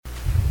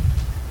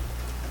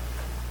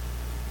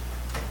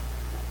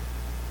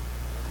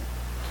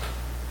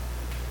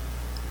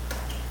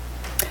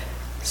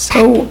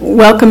So,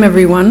 welcome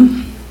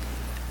everyone,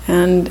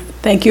 and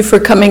thank you for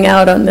coming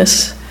out on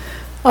this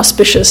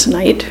auspicious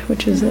night,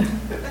 which is the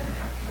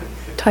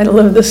title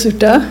of the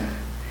sutta,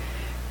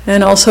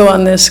 and also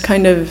on this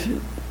kind of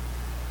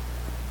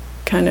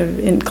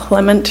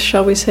inclement,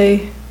 shall we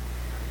say,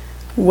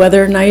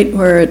 weather night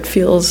where it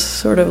feels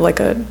sort of like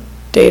a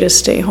day to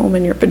stay home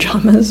in your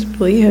pajamas.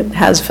 Really, it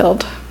has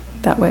felt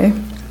that way.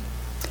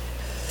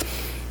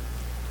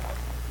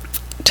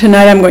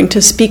 Tonight I'm going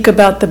to speak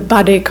about the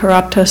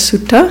Bhaddekaratta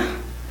Sutta.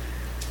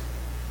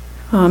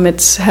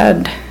 It's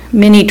had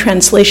many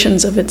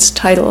translations of its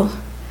title.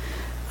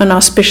 An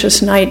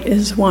Auspicious Night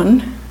is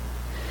one.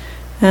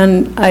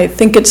 And I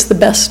think it's the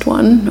best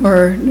one,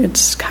 or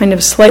it's kind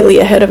of slightly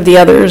ahead of the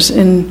others,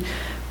 in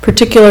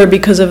particular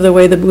because of the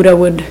way the Buddha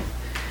would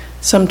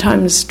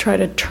sometimes try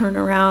to turn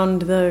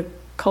around the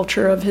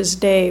culture of his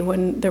day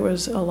when there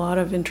was a lot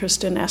of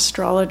interest in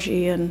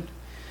astrology and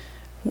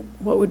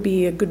what would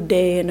be a good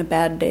day and a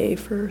bad day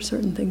for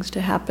certain things to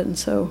happen.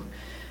 So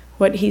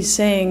what he's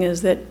saying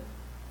is that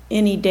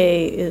any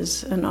day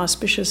is an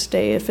auspicious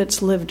day if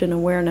it's lived in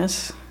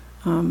awareness.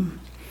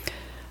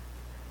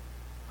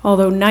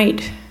 Although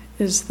night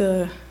is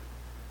the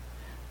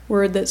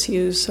word that's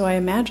used, so I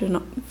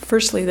imagine,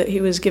 firstly, that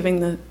he was giving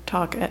the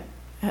talk at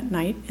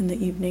night, in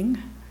the evening,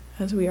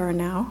 as we are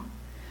now.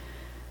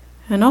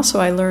 And also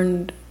I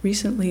learned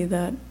recently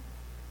that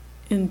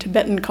in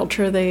Tibetan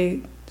culture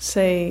they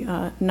say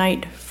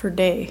night for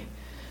day.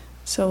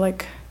 So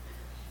like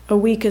a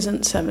week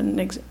isn't 7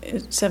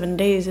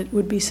 days, it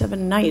would be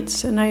 7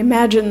 nights. And I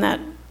imagine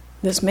that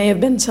this may have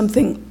been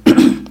something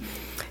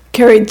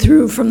carried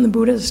through from the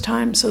Buddha's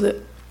time, so that,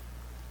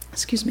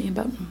 I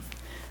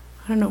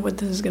don't know what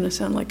this is going to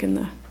sound like in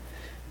the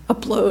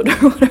upload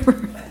or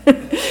whatever.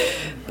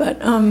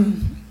 But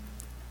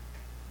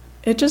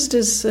it just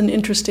is an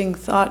interesting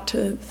thought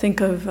to think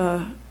of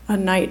a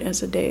night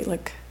as a day,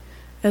 like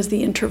as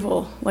the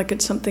interval, like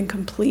it's something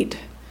complete.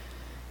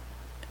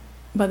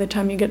 By the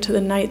time you get to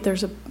the night,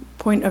 there's a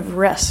point of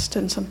rest,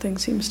 and something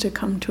seems to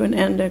come to an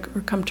end or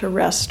come to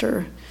rest,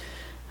 or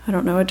I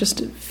don't know, it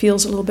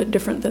feels a little bit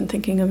different than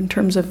thinking of in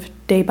terms of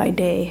day by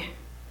day.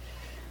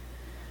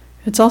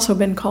 It's also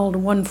been called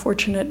one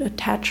fortunate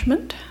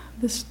attachment,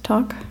 this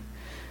talk,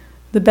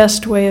 the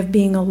best way of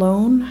being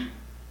alone,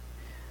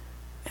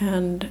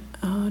 and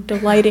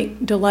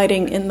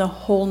delighting in the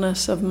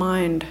wholeness of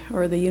mind,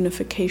 or the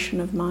unification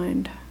of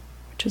mind,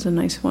 which is a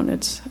nice one.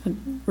 It's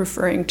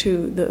referring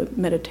to the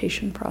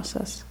meditation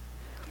process.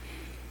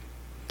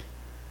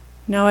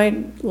 Now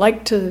I'd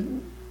like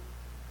to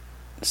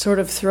sort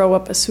of throw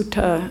up a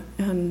sutta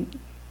and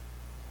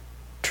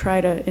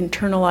try to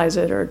internalize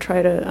it, or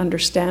try to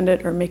understand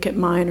it, or make it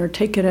mine, or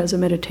take it as a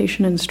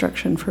meditation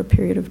instruction for a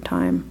period of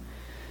time.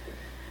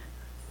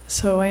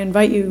 So I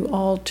invite you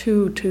all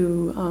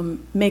to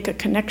make a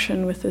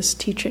connection with this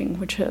teaching,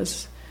 which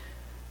has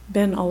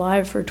been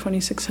alive for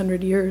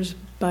 2,600 years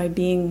by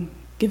being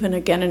given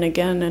again and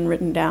again and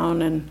written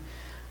down and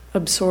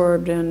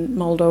absorbed and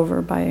mulled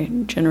over by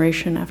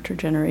generation after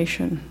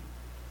generation.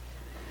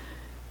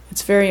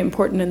 It's very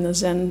important in the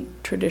Zen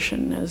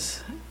tradition,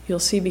 as you'll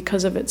see,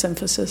 because of its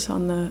emphasis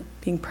on the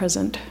being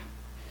present.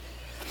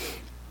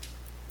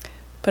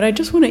 But I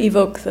just want to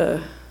evoke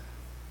the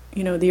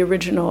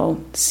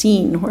original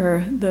scene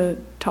where the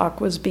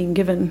talk was being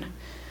given.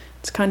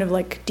 It's kind of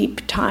like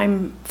deep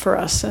time for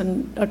us,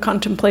 and a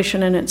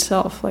contemplation in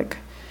itself, like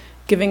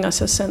giving us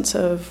a sense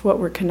of what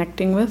we're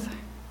connecting with.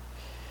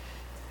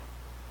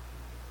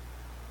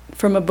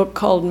 From a book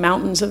called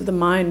Mountains of the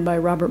Mind by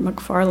Robert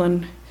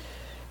Macfarlane,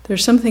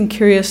 there's something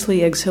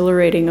curiously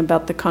exhilarating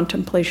about the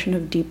contemplation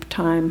of deep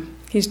time.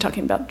 He's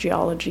talking about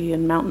geology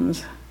and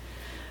mountains,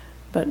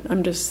 but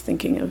I'm just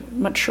thinking of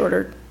much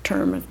shorter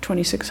term of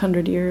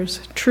 2,600 years.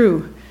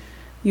 True,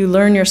 you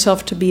learn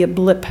yourself to be a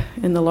blip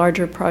in the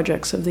larger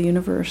projects of the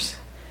universe,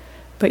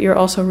 but you're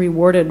also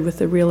rewarded with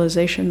the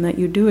realization that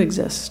you do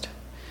exist.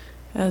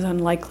 As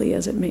unlikely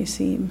as it may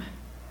seem,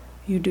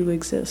 you do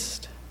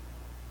exist.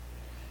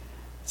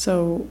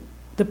 So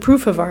the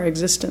proof of our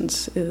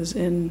existence is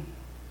in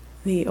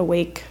the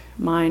awake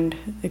mind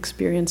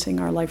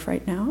experiencing our life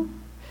right now.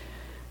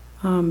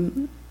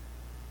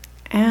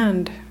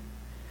 And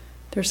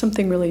there's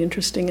something really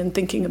interesting in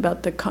thinking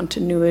about the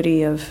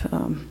continuity of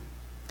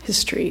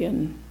history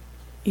and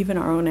even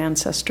our own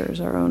ancestors,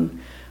 our own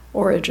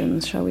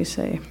origins, shall we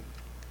say.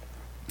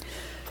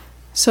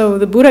 So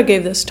the Buddha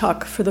gave this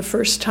talk for the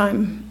first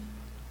time.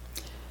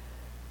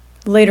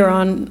 Later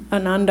on,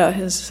 Ananda,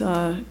 his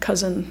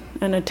cousin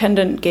and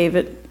attendant, gave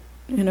it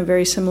in a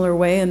very similar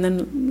way, and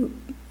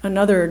then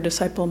another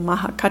disciple,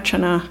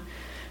 Mahakachana,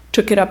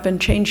 took it up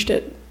and changed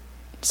it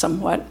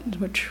somewhat,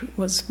 which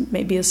was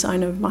maybe a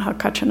sign of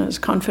Mahakachana's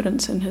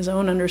confidence in his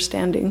own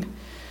understanding.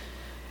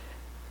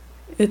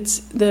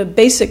 The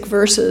basic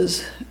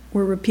verses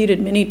were repeated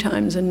many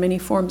times in many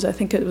forms. I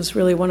think it was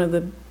really one of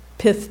the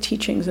pith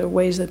teachings, or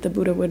ways that the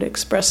Buddha would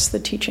express the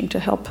teaching to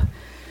help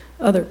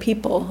other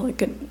people.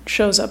 Like it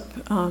shows up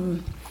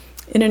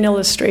in an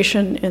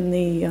illustration in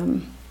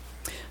the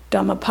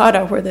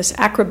Dhammapada, where this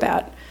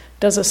acrobat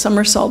does a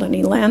somersault and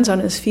he lands on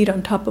his feet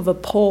on top of a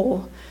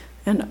pole.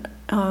 And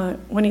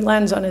when he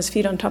lands on his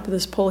feet on top of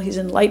this pole, he's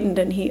enlightened,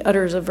 and he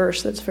utters a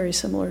verse that's very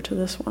similar to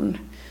this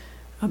one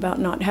about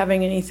not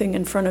having anything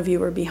in front of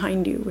you or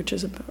behind you, which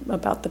is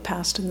about the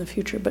past and the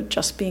future, but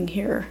just being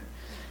here.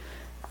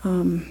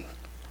 The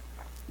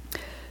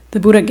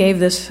Buddha gave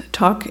this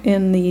talk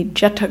in the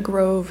Jeta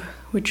Grove,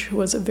 which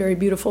was a very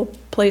beautiful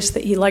place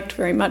that he liked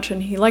very much,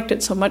 and he liked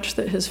it so much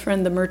that his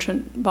friend the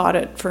merchant bought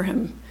it for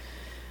him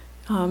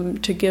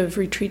to give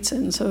retreats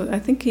in. So I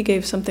think he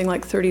gave something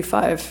like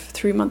 35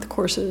 3-month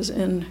courses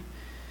in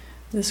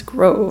this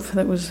grove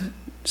that was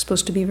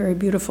supposed to be very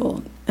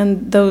beautiful.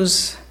 And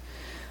those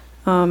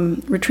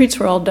retreats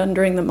were all done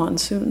during the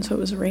monsoon, so it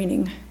was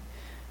raining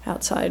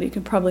outside. You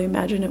can probably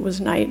imagine it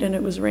was night and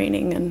it was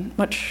raining, and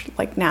much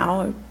like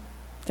now,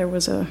 there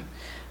was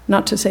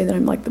not to say that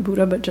I'm like the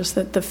Buddha, but just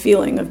that the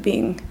feeling of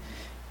being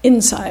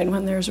inside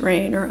when there's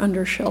rain or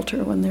under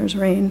shelter when there's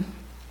rain.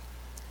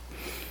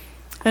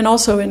 And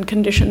also in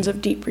conditions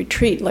of deep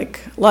retreat,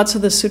 like lots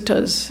of the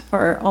suttas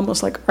are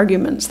almost like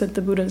arguments that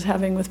the Buddha is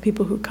having with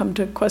people who come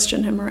to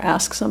question him or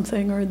ask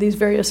something, or these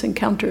various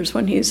encounters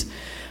when he's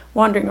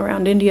wandering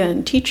around India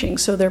and teaching.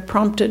 So they're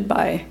prompted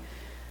by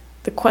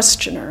the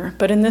questioner.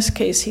 But in this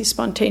case, he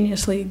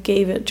spontaneously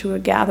gave it to a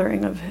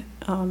gathering of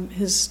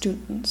his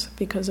students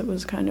because it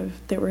was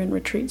they were in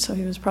retreat, so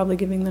he was probably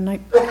giving the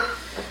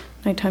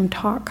nighttime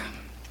talk.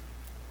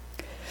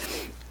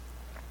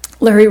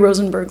 Larry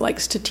Rosenberg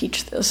likes to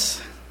teach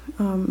this.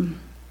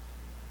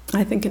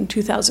 I think in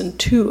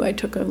 2002 I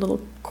took a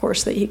little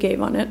course that he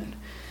gave on it.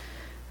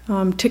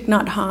 Thich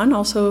Nhat Hanh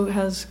also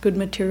has good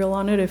material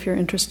on it if you're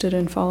interested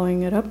in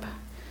following it up.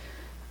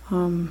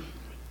 And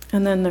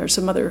then there's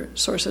some other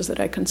sources that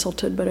I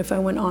consulted, but if I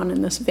went on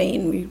in this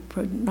vein, we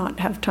would not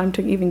have time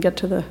to even get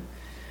to the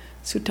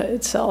sutta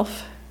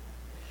itself.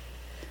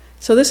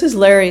 So this is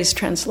Larry's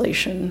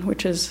translation,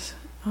 which is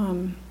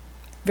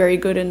very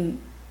good in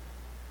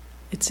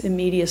its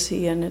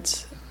immediacy and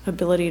its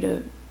ability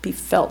to be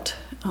felt,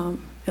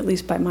 at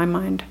least by my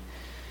mind.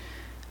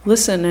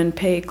 Listen and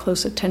pay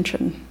close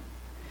attention.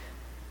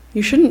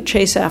 You shouldn't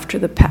chase after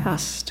the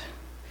past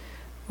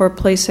or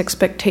place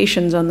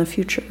expectations on the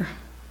future.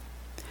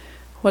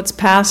 What's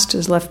past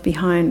is left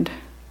behind.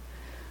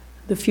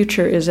 The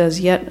future is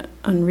as yet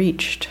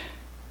unreached.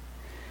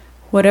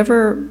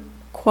 Whatever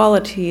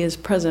quality is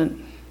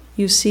present,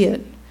 you see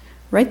it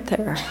right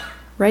there,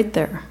 right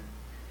there.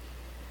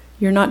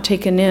 You're not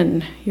taken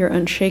in, you're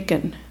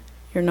unshaken,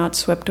 you're not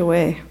swept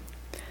away.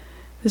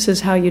 This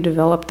is how you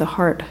develop the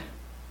heart.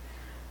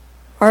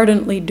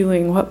 Ardently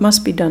doing what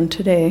must be done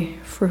today,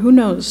 for who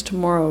knows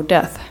tomorrow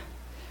death.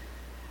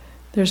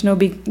 There's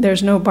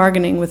no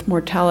bargaining with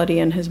mortality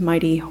and his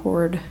mighty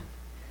horde.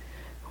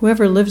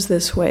 Whoever lives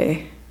this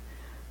way,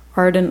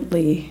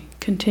 ardently,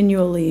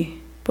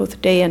 continually,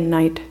 both day and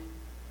night,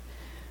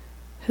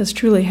 has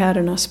truly had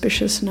an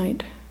auspicious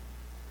night.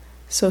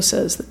 So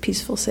says the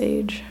peaceful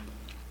sage.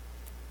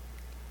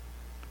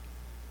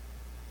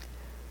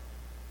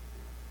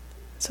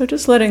 So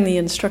just letting the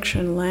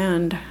instruction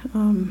land.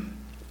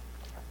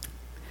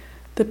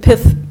 The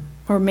pith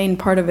or main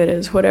part of it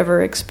is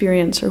whatever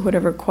experience or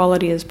whatever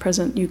quality is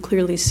present, you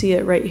clearly see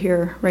it right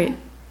here, right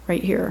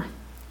here.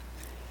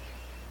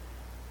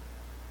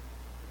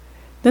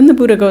 Then the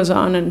Buddha goes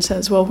on and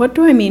says, well, what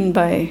do I mean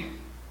by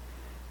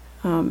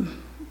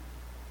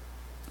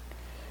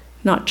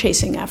not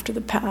chasing after the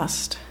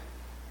past?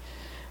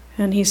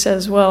 And he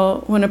says,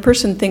 well, when a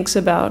person thinks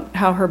about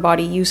how her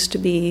body used to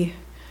be,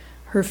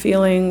 her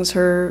feelings,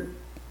 her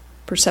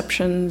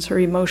perceptions, her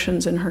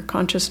emotions, and her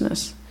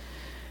consciousness,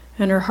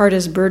 and her heart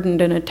is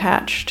burdened and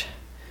attached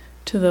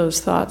to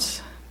those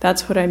thoughts.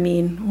 That's what I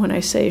mean when I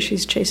say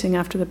she's chasing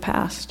after the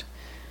past.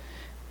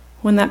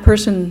 When that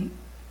person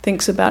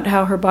thinks about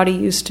how her body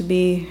used to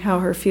be, how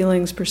her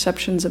feelings,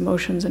 perceptions,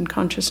 emotions, and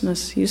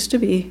consciousness used to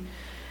be,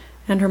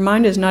 and her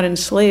mind is not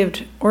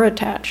enslaved or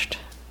attached,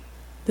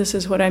 this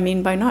is what I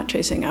mean by not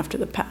chasing after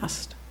the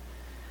past.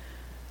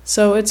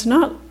 So it's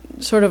not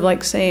sort of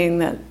like saying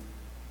that,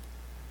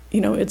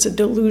 it's a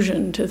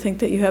delusion to think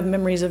that you have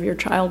memories of your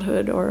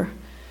childhood, or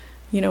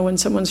when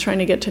someone's trying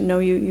to get to know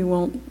you, you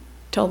won't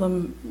tell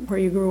them where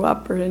you grew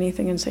up or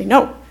anything and say,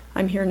 no,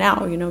 I'm here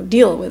now,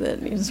 deal with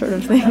it, sort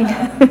of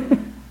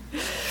thing.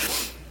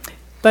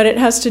 But it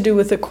has to do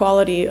with the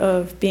quality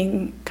of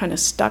being kind of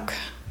stuck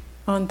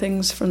on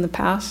things from the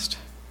past.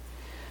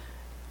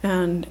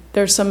 And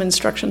there's some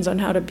instructions on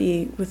how to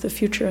be with the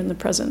future and the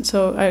present.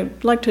 So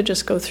I'd like to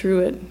just go through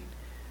it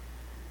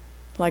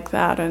like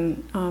that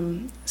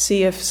and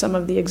see if some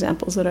of the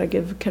examples that I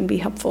give can be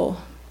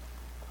helpful.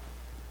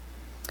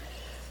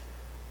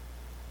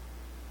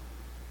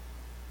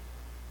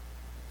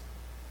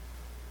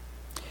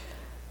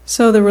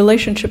 So the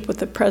relationship with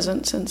the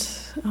present,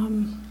 since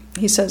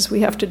he says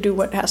we have to do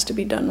what has to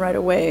be done right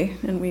away,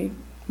 and we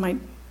might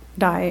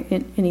die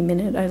in any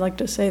minute. I like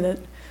to say that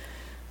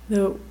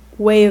the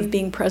way of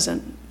being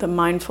present, the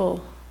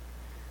mindful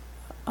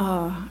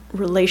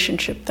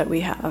relationship that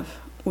we have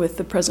with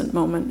the present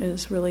moment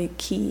is really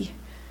key.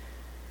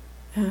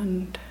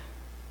 And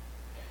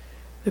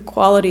the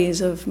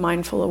qualities of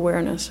mindful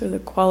awareness, or the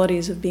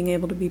qualities of being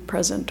able to be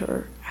present,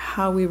 or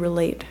how we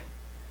relate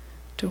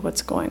to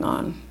what's going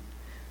on.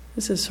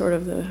 This is sort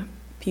of the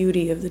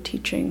beauty of the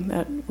teaching,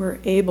 that we're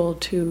able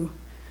to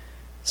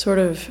sort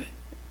of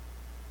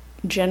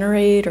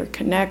generate or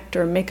connect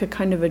or make a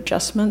kind of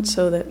adjustment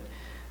so that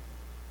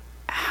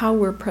how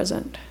we're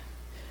present.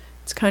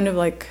 It's kind of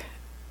like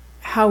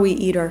how we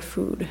eat our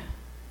food,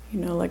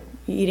 like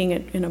eating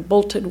it in a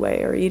bolted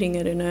way or eating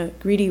it in a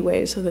greedy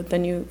way so that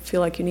then you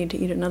feel like you need to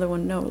eat another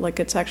one. No, like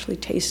it's actually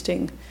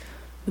tasting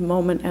the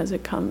moment as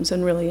it comes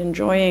and really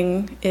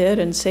enjoying it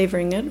and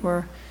savoring it,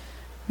 or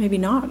maybe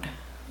not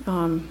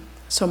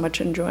so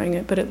much enjoying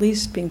it, but at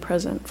least being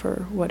present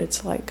for what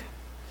it's like.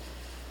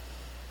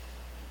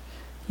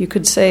 You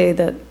could say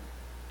that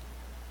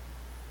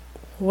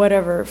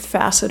whatever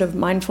facet of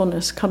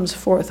mindfulness comes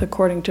forth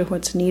according to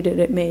what's needed,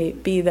 it may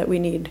be that we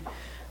need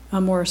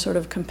a more sort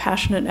of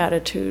compassionate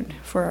attitude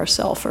for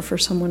ourselves or for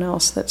someone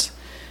else that's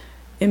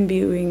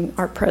imbuing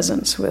our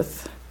presence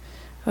with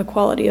a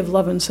quality of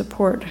love and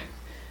support.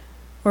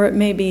 Or it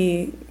may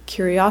be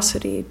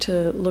curiosity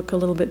to look a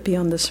little bit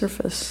beyond the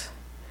surface.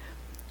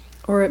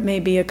 Or it may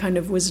be a kind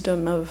of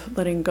wisdom of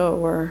letting go,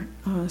 or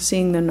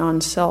seeing the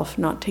non-self,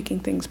 not taking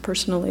things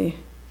personally.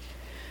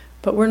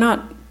 But we're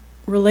not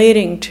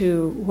relating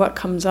to what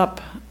comes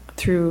up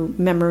through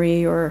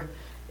memory or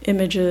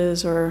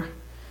images or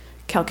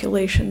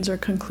calculations or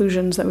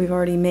conclusions that we've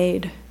already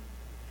made.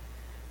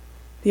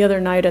 The other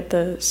night at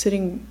the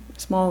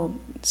small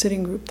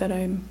sitting group that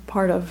I'm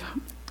part of,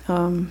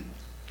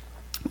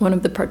 one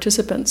of the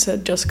participants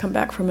had just come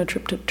back from a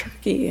trip to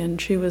Turkey, and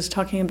she was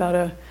talking about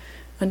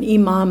an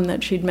imam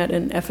that she'd met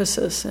in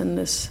Ephesus in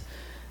this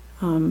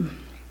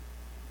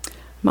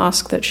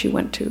mosque that she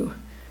went to.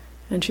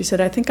 And she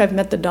said, I think I've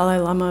met the Dalai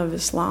Lama of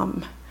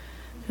Islam.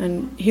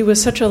 And he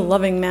was such a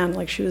loving man,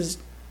 like she was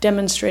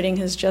demonstrating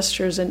his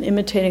gestures and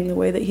imitating the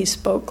way that he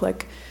spoke,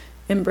 like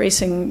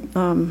embracing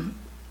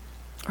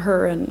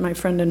her and my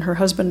friend and her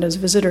husband as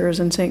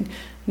visitors and saying,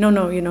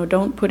 no,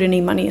 don't put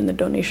any money in the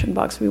donation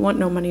box. We want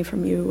no money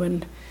from you.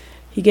 And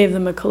he gave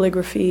them a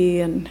calligraphy,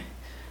 and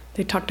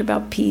they talked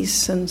about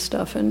peace and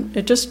stuff. And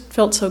it just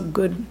felt so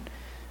good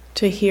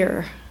to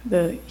hear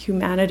the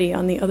humanity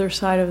on the other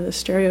side of the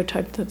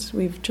stereotype it's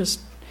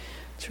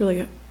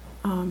really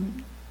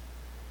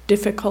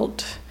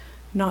difficult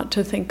not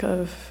to think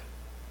of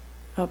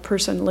a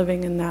person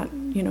living in that,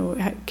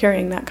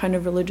 carrying that kind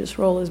of religious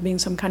role as being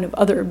some kind of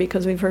other,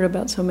 because we've heard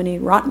about so many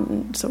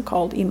rotten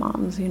so-called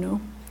imams,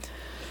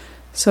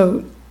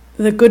 So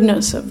the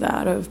goodness of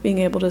that, of being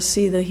able to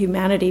see the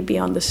humanity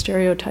beyond the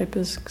stereotype,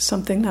 is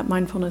something that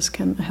mindfulness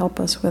can help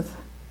us with.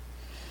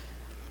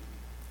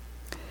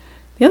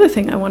 The other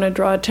thing I want to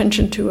draw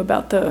attention to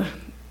about the,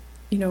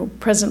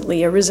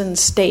 presently arisen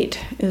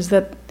state is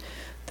that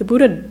the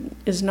Buddha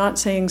is not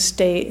saying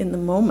stay in the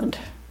moment.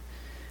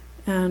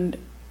 And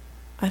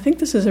I think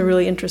this is a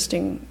really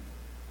interesting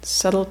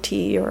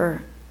subtlety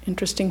or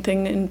interesting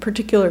thing, in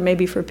particular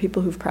maybe for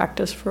people who've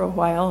practiced for a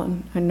while,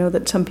 and I know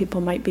that some people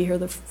might be here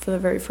for the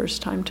very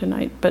first time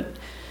tonight, but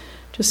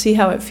just see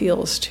how it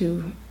feels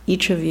to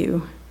each of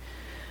you.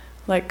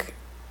 Like,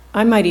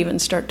 I might even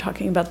start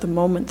talking about the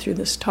moment through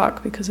this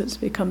talk because it's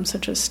become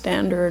such a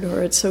standard,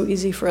 or it's so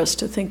easy for us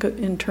to think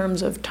in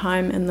terms of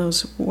time in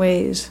those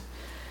ways.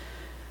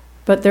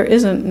 But there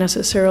isn't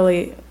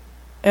necessarily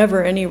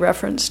ever any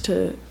reference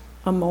to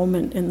a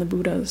moment in the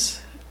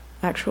Buddha's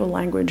actual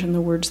language and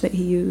the words that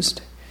he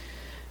used.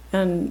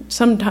 And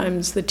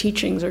sometimes the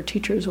teachings or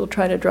teachers will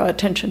try to draw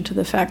attention to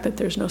the fact that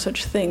there's no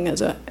such thing as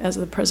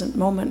the present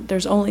moment.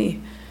 There's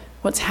only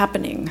what's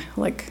happening.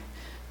 Like,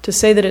 to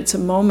say that it's a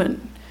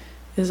moment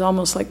is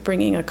almost like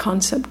bringing a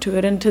concept to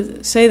it. And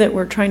to say that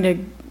we're trying to,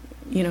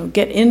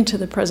 get into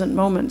the present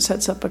moment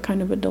sets up a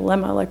kind of a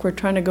dilemma. Like we're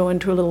trying to go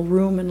into a little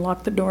room and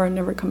lock the door and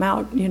never come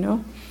out,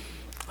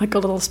 Like a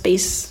little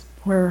space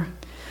where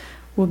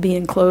we'll be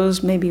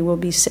enclosed, maybe we'll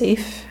be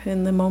safe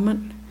in the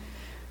moment.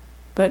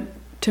 But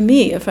to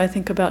me, if I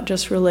think about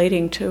just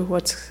relating to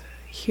what's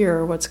here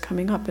or what's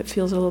coming up, it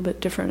feels a little bit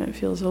different. It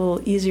feels a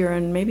little easier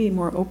and maybe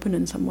more open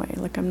in some way.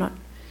 Like I'm not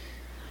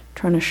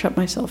trying to shut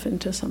myself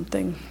into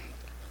something.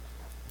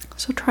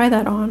 So try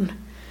that on,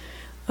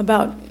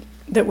 about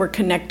that we're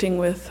connecting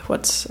with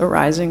what's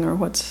arising or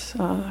what's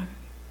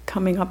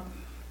coming up,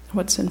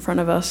 what's in front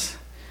of us,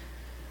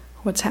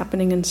 what's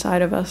happening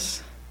inside of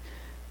us.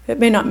 It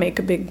may not make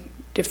a big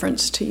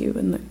difference to you,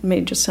 and it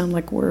may just sound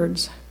like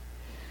words.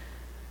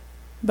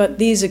 But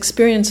these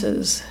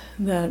experiences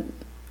that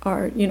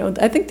are,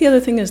 I think the other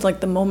thing is like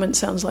the moment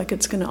sounds like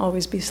it's going to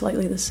always be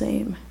slightly the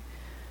same.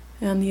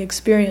 And the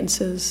experience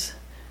is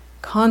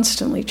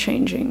constantly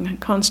changing,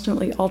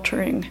 constantly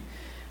altering.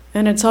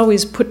 And it's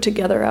always put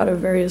together out of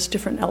various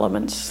different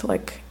elements.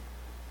 Like,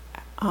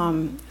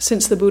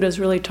 since the Buddha is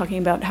really talking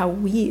about how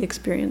we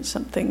experience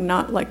something,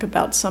 not like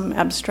about some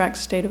abstract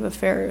state of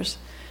affairs.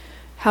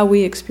 How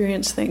we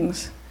experience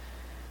things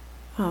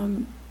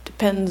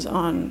depends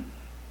on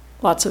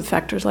lots of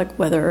factors like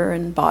weather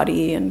and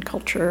body and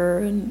culture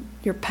and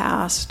your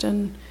past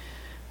and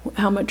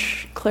how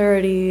much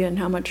clarity and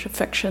how much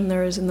affection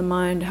there is in the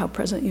mind, how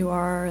present you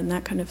are, and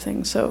that kind of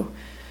thing. So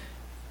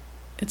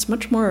it's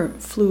much more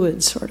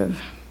fluid, sort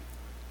of.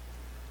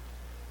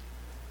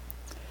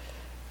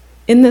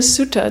 In this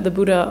sutta, the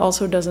Buddha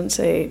also doesn't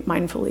say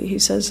mindfully. He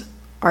says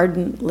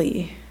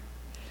ardently,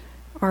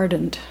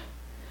 ardent,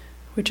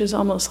 which is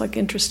almost like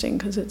interesting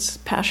because it's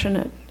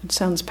passionate. It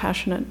sounds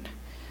passionate.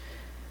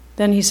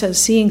 Then he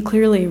says, seeing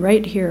clearly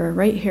right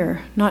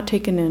here, not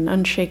taken in,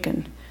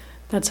 unshaken.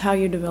 That's how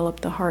you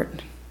develop the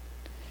heart.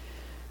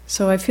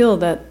 So I feel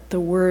that the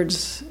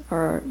words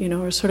are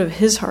sort of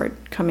his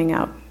heart coming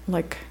out,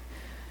 like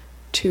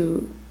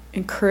to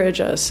encourage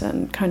us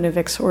and kind of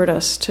exhort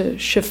us to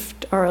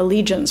shift our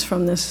allegiance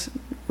from this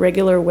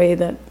regular way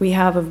that we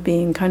have of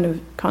being kind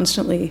of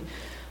constantly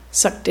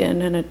sucked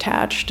in and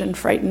attached and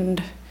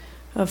frightened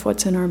of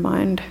what's in our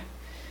mind,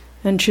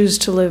 and choose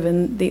to live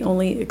in the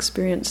only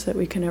experience that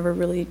we can ever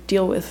really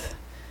deal with,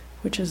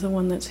 which is the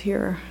one that's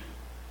here.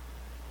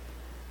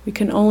 We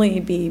can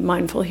only be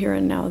mindful here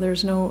and now.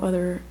 There's no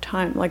other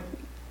time. Like,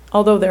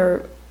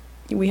 although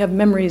we have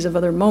memories of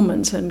other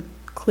moments, and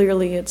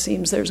clearly it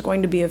seems there's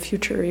going to be a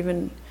future,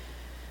 even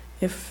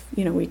if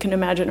we can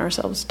imagine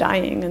ourselves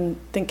dying and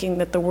thinking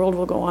that the world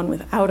will go on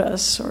without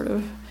us, sort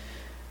of.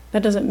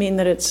 That doesn't mean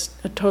that it's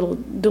a total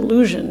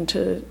delusion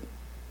to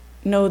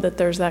know that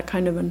there's that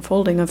kind of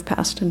unfolding of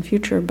past and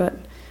future, but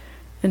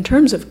in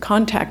terms of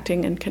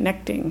contacting and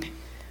connecting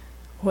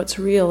what's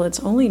real,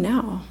 it's only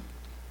now.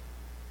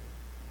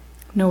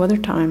 No other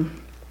time.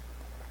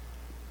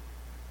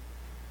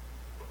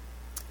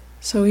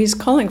 So he's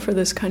calling for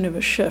this kind of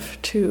a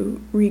shift to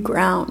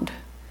reground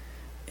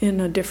in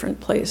a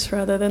different place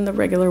rather than the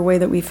regular way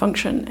that we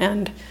function.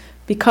 And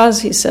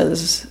because he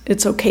says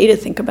it's okay to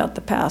think about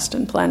the past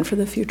and plan for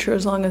the future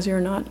as long as you're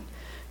not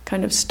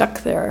kind of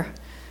stuck there,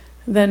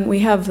 then we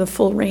have the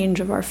full range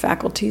of our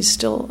faculties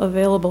still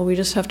available. We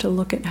just have to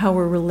look at how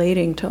we're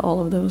relating to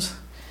all of those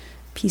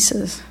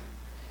pieces.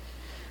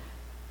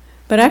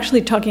 But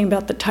actually talking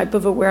about the type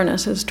of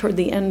awareness is toward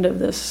the end of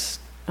this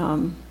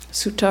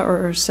sutta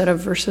or set of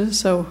verses.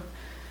 So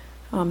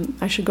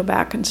I should go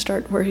back and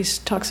start where he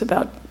talks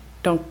about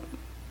don't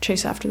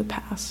chase after the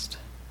past.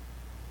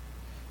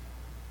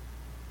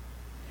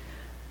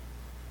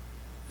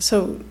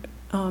 So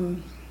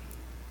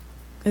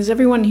has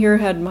everyone here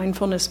had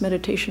mindfulness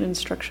meditation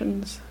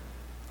instructions?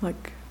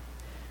 Like,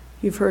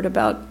 you've heard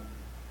about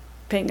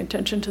paying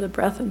attention to the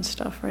breath and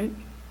stuff, right?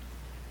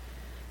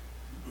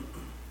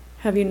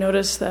 Have you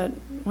noticed that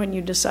when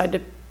you decide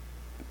to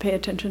pay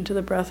attention to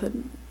the breath, it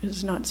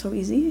is not so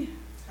easy?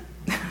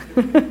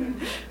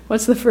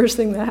 What's the first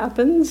thing that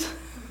happens?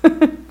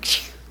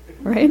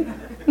 Right?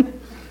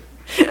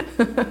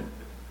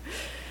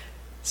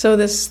 So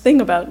this thing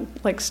about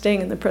like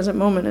staying in the present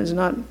moment is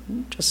not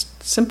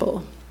just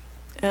simple.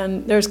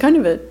 And there's kind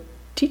of a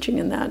teaching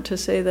in that to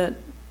say that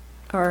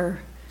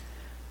our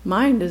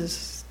mind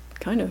is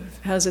kind of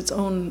has its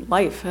own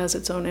life, has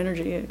its own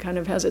energy. It kind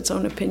of has its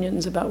own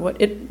opinions about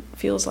what it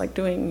feels like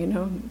doing,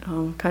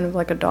 kind of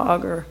like a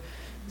dog or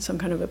some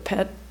kind of a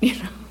pet,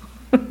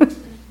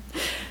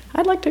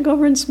 I'd like to go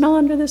over and smell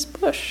under this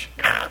bush.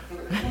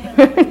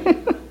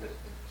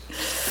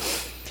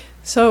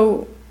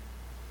 So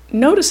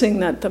noticing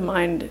that the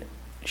mind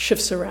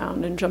shifts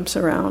around and jumps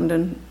around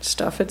and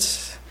stuff,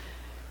 is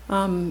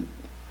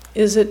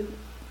it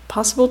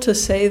possible to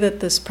say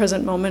that this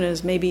present moment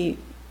is maybe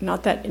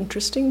not that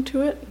interesting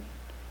to it?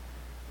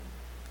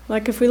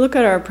 Like, if we look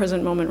at our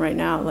present moment right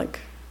now, like,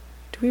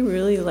 do we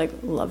really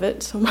love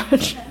it so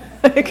much?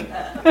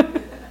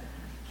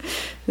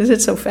 Is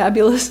it so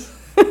fabulous?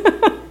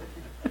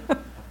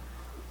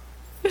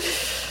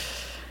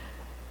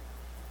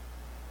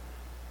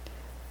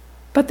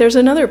 But there's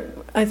another,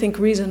 I think,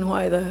 reason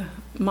why the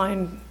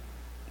mind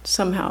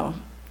somehow,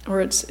 or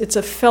it's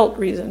a felt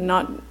reason,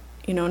 not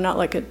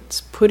like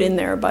it's put in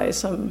there by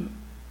some,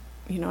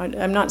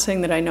 I'm not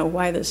saying that I know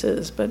why this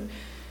is, but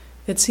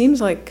it seems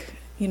like,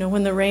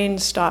 when the rain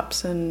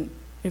stops and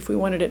if we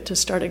wanted it to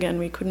start again,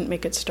 we couldn't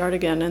make it start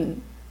again.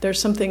 And there's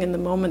something in the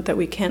moment that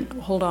we can't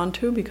hold on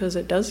to because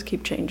it does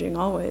keep changing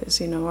always.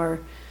 I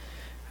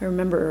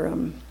remember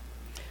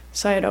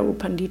Sayadaw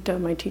Pandita,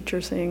 my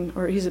teacher, saying,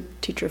 or he's a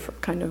teacher for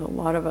kind of a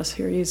lot of us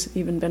here. He's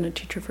even been a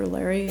teacher for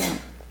Larry.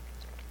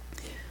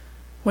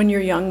 When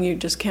you're young, you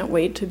just can't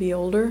wait to be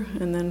older,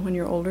 and then when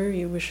you're older,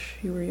 you wish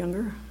you were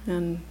younger.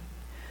 And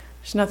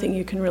there's nothing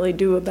you can really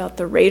do about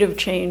the rate of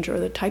change or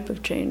the type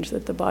of change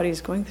that the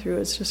body's going through.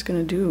 It's just going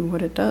to do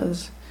what it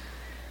does.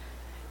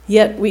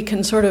 Yet we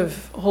can sort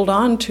of hold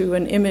on to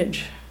an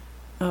image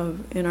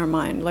in our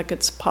mind, like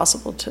it's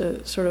possible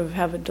to sort of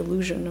have a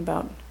delusion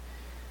about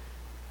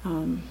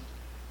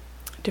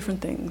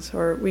different things,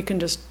 or we can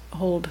just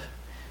hold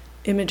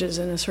images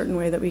in a certain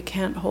way that we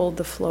can't hold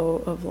the flow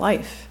of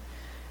life.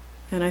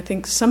 And I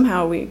think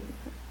somehow we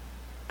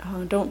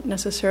don't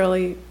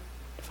necessarily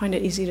find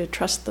it easy to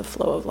trust the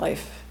flow of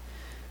life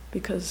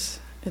because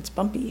it's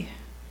bumpy.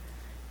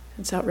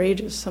 It's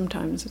outrageous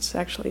sometimes. It's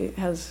actually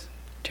has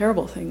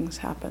terrible things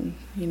happen,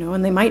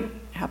 and they might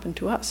happen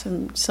to us,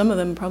 and some of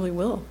them probably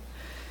will.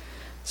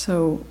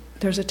 So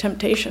there's a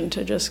temptation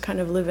to just kind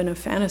of live in a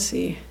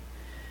fantasy.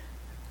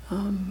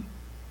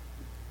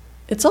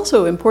 It's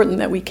also important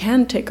that we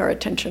can take our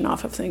attention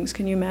off of things.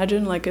 Can you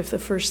imagine, like, if the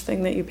first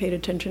thing that you paid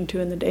attention to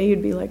in the day,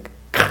 you'd be like,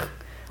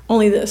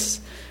 only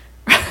this,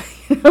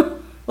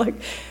 Like,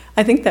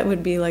 I think that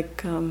would be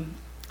like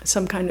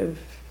some kind of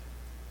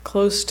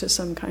close to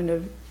some kind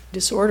of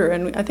disorder.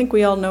 And I think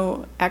we all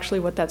know actually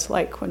what that's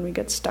like when we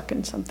get stuck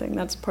in something.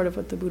 That's part of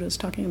what the Buddha's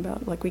talking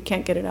about. Like, we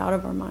can't get it out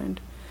of our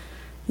mind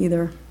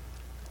either.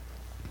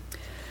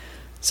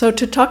 So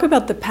to talk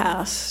about the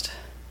past,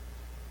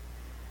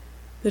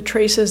 the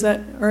traces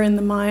that are in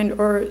the mind,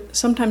 or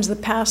sometimes the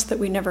past that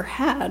we never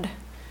had,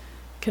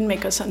 can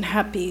make us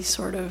unhappy,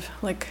 sort of.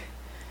 Like,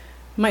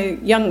 my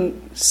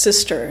young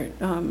sister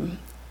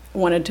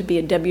wanted to be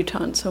a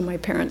debutante, so my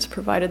parents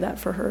provided that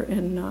for her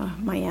in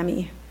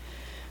Miami.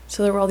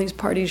 So there were all these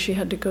parties she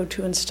had to go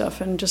to and stuff,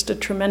 and just a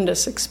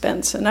tremendous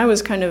expense. And I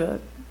was kind of a,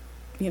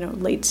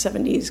 late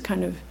 70s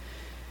kind of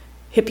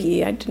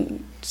hippie. I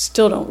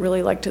still don't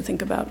really like to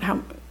think about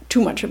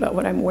too much about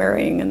what I'm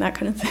wearing and that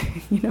kind of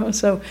thing,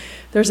 So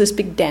there's this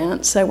big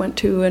dance I went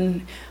to,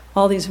 and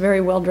all these very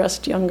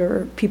well-dressed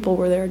younger people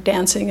were there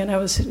dancing, and I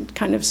was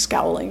kind of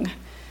scowling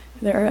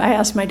there. I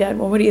asked my dad,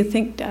 well, what do you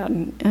think,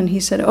 Dad? And he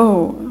said,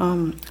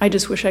 I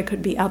just wish I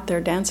could be out there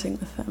dancing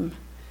with them.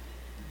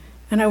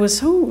 And I was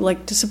so,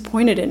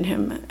 disappointed in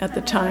him at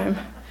the time,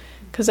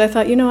 because I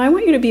thought, I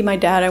want you to be my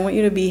dad. I want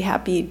you to be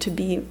happy to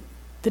be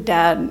the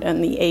dad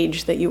and the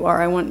age that you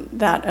are. I want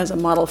that as a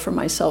model for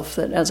myself,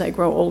 that as I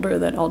grow older,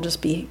 that I'll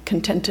just be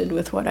contented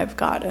with what I've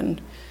got.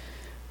 And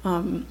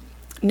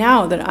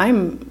now that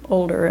I'm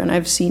older and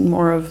I've seen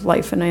more of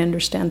life and I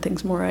understand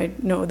things more, I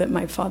know that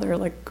my father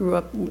grew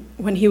up,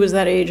 when he was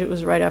that age, it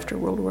was right after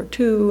World War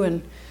II,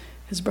 and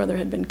his brother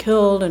had been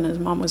killed and his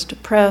mom was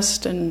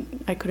depressed,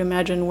 and I could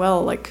imagine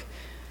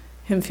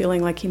him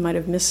feeling like he might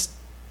have missed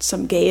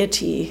some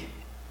gaiety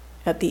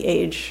at the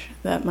age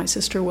that my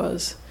sister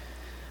was.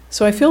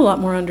 So I feel a lot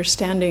more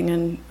understanding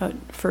and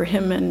for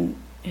him and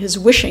his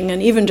wishing,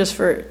 and even just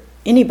for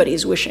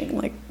anybody's wishing.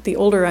 Like, the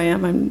older I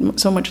am, I'm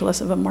so much less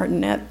of a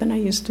martinet than I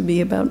used to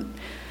be about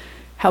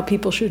how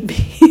people should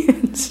be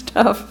and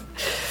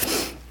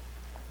stuff.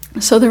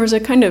 So there was a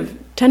kind of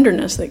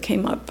tenderness that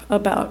came up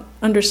about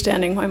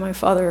understanding why my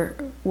father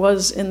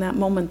was in that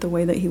moment the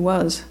way that he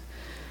was.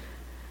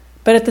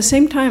 But at the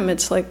same time,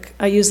 it's like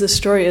I use this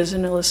story as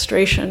an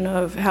illustration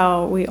of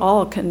how we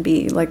all can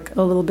be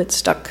a little bit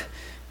stuck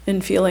in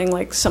feeling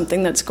like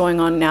something that's going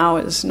on now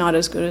is not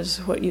as good as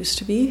what used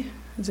to be.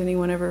 Has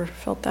anyone ever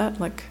felt that?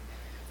 Like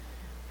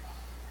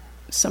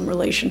some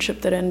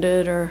relationship that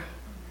ended, or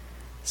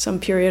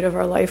some period of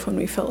our life when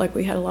we felt like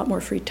we had a lot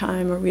more free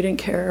time, or we didn't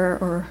care,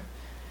 or,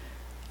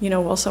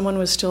 while someone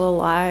was still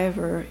alive,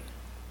 or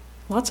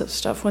lots of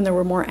stuff. When there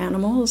were more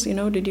animals,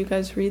 did you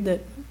guys read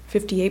that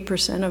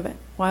 58% of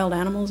wild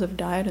animals have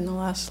died in the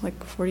last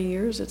 40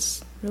 years?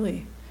 It's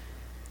really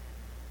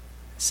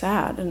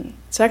sad, and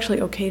it's actually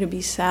okay to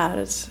be sad.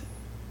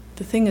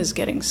 The thing is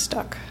getting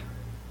stuck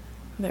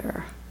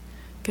there,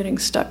 getting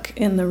stuck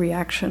in the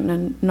reaction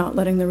and not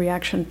letting the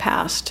reaction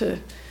pass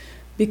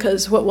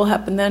because what will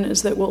happen then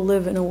is that we'll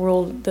live in a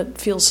world that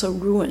feels so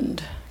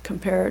ruined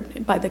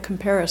compared by the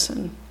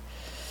comparison.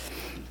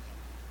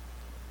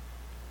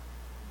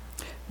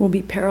 We'll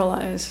be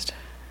paralyzed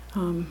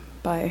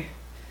by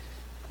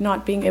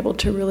not being able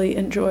to really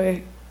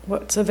enjoy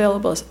what's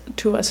available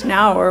to us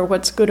now, or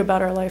what's good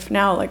about our life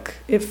now. Like,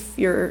 if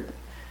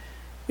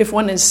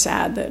one is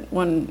sad that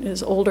one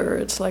is older,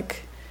 it's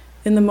like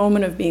in the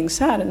moment of being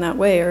sad in that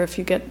way, or if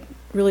you get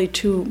really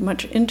too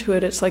much into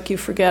it, it's like you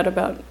forget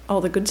about all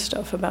the good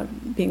stuff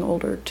about being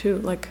older too.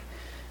 Like,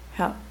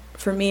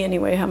 for me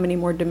anyway, how many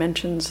more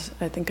dimensions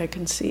I think I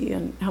can see,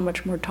 and how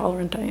much more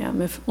tolerant I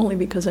am, if only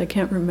because I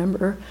can't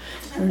remember.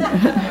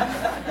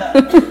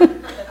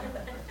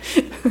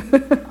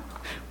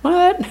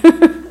 What?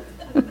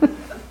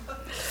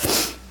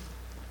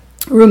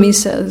 Rumi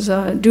says,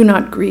 do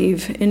not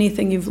grieve.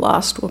 Anything you've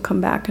lost will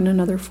come back in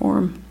another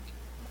form.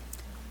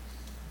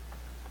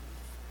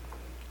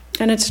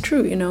 And it's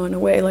true, in a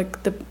way,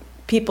 like the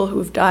people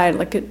who've died,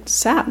 it's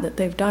sad that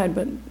they've died,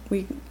 but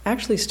we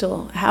actually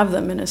still have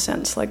them in a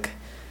sense. Like,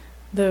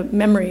 the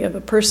memory of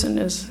a person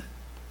is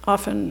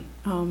often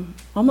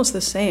almost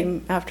the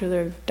same after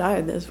they've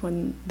died as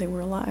when they were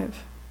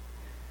alive.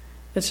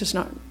 It's just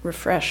not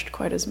refreshed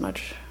quite as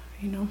much,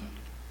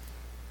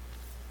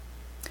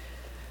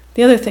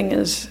 The other thing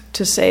is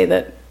to say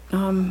that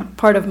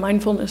part of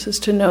mindfulness is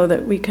to know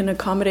that we can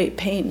accommodate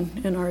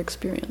pain in our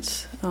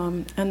experience,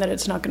 and that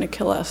it's not going to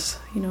kill us,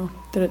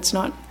 that it's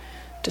not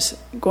just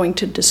going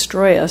to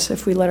destroy us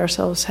if we let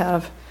ourselves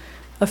have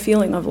a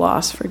feeling of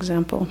loss, for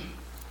example.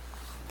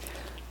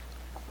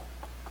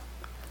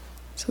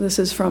 So this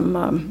is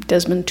from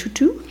Desmond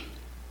Tutu,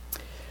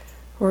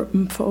 or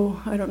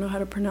Mpho. I don't know how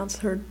to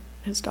pronounce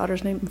his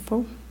daughter's name,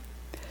 Mpho.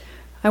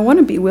 I want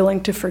to be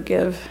willing to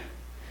forgive,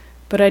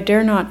 but I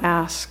dare not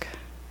ask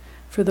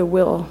for the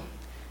will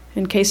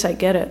in case I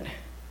get it,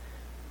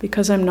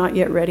 because I'm not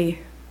yet ready.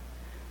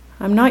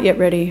 I'm not yet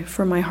ready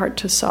for my heart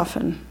to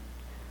soften.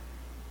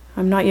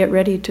 I'm not yet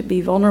ready to be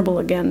vulnerable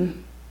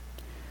again.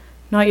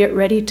 Not yet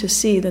ready to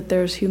see that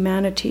there's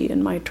humanity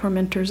in my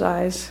tormentor's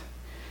eyes,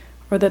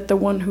 or that the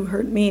one who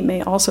hurt me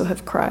may also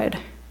have cried.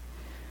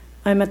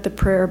 I'm at the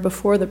prayer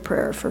before the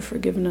prayer for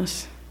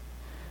forgiveness.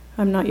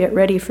 I'm not yet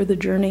ready for the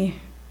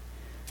journey.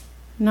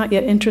 I'm not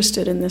yet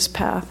interested in this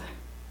path.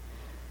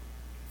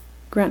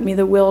 Grant me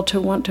the will to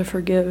want to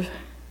forgive.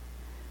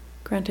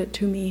 Grant it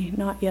to me,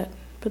 not yet,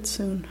 but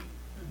soon.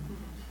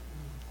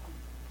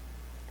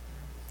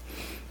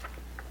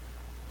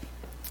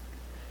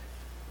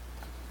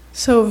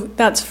 So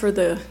that's for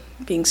the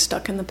being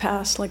stuck in the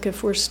past. Like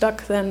if we're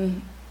stuck,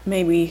 then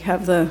may we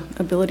have the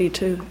ability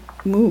to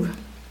move.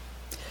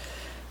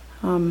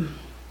 I'll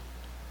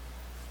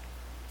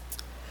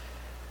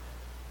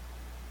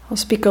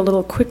speak a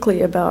little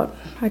quickly about,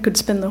 I could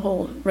spend the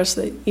whole rest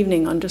of the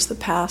evening on just the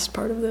past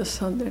part of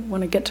this. I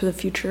want to get to the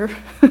future.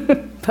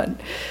 But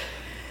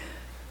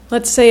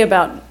let's say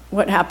about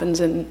what happens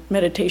in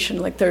meditation.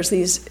 Like there's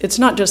these, it's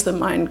not just the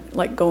mind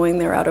like going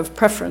there out of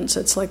preference.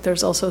 It's like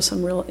there's also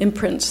some real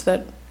imprints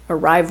that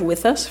arrive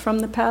with us from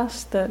the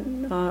past that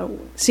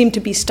seem to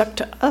be stuck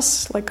to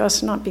us, like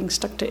us not being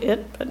stuck to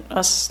it, but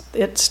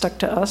it stuck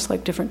to us,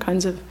 like different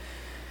kinds of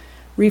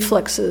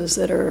reflexes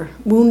that are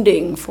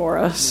wounding for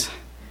us.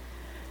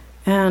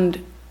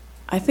 And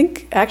I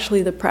think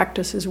actually the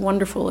practice is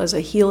wonderful as a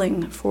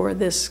healing for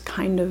this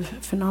kind of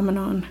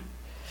phenomenon.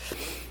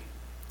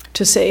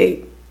 To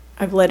say,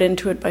 I've led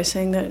into it by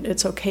saying that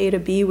it's okay to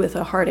be with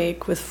a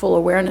heartache with full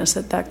awareness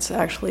that that's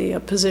actually a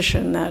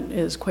position that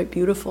is quite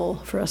beautiful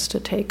for us to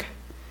take.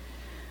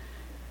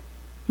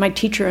 My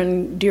teacher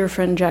and dear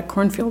friend Jack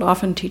Kornfield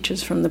often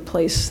teaches from the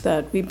place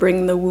that we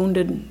bring the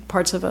wounded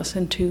parts of us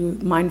into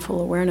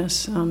mindful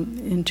awareness,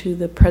 into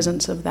the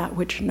presence of that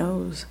which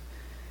knows.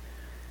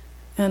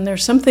 And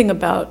there's something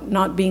about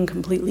not being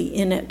completely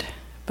in it,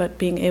 but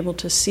being able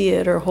to see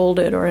it or hold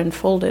it or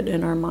enfold it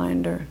in our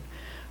mind, or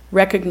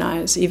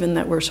recognize even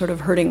that we're sort of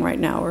hurting right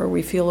now, or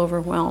we feel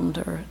overwhelmed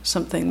or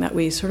something, that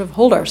we sort of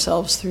hold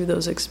ourselves through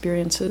those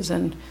experiences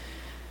and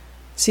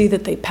see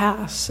that they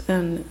pass,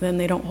 and then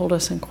they don't hold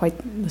us in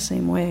quite the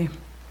same way.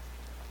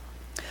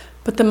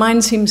 But the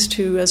mind seems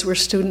to, as we're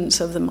students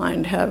of the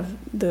mind, have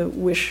the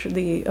wish,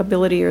 the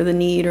ability or the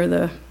need or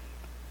the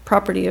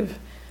property of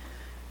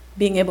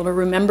being able to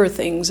remember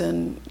things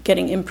and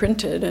getting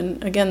imprinted.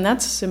 And again,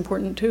 that's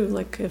important too.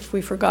 Like if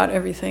we forgot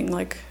everything,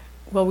 like,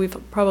 well, we've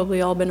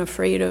probably all been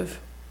afraid of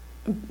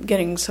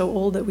getting so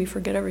old that we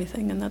forget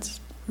everything, and that's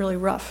really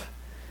rough.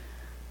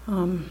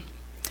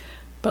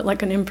 But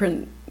like an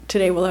imprint,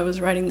 today while I was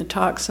writing the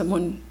talk,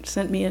 someone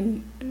sent me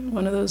in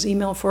one of those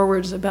email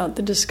forwards about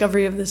the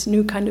discovery of this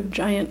new kind of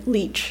giant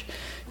leech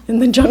in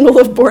the jungle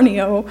of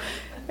Borneo.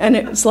 And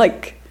it was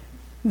like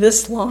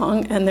this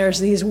long, and there's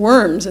these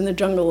worms in the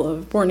jungle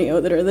of Borneo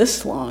that are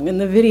this long,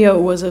 and the video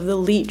was of the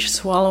leech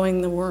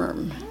swallowing the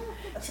worm.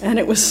 And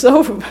it was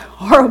so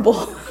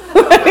horrible.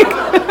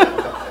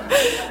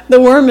 The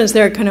worm is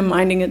there kind of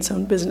minding its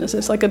own business.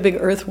 It's like a big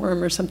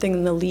earthworm or something,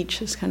 and the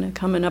leech is kind of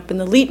coming up, and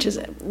the leech is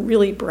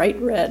really bright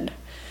red.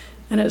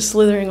 And it's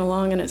slithering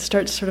along, and it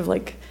starts sort of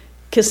like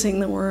kissing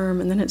the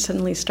worm, and then it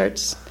suddenly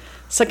starts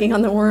sucking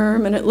on the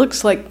worm, and it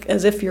looks like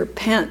as if your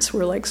pants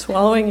were like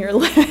swallowing your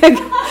leg.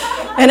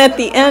 And at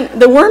the end,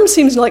 the worm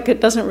seems like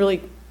it doesn't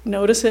really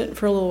notice it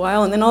for a little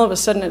while, and then all of a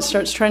sudden it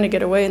starts trying to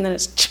get away, and then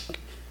it's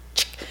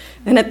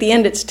and at the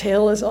end its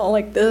tail is all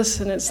like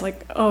this, and it's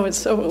like, oh, it's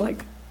so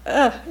like,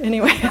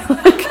 anyway.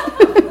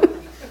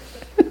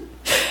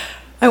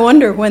 I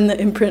wonder when the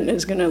imprint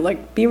is going to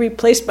like be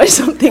replaced by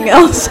something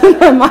else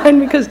in our mind,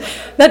 because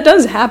that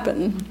does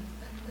happen.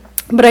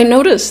 But I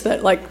noticed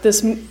that like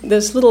this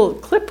little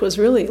clip was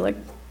really like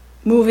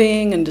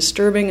moving and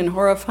disturbing and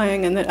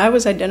horrifying, and that I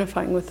was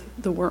identifying with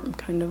the worm,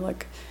 kind of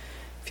like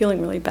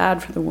feeling really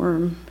bad for the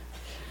worm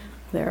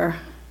there.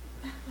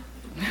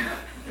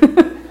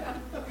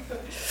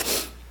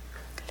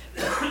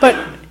 But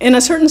in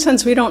a certain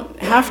sense, we don't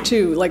have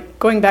to, like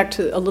going back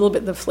to a little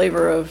bit the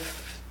flavor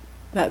of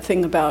that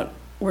thing about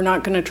we're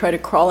not going to try to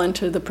crawl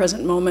into the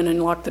present moment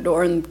and lock the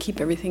door and keep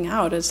everything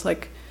out. It's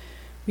like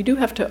we do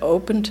have to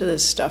open to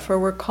this stuff, or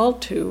we're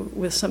called to,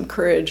 with some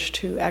courage,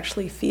 to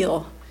actually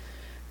feel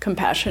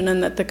compassion,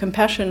 and that the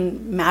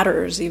compassion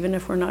matters even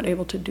if we're not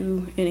able to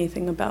do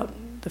anything about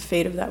the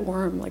fate of that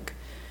worm, like,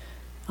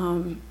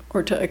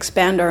 or to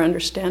expand our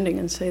understanding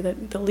and say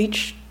that the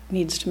leech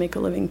needs to make a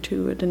living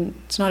too.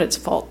 It's not its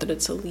fault that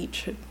it's a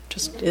leech. It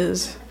just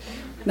is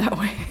that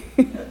way.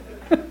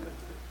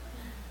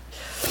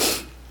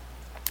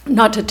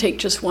 Not to take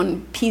just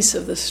one piece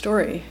of the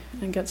story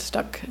and get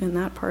stuck in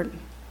that part.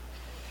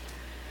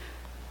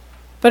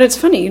 But it's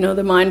funny,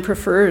 the mind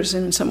prefers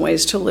in some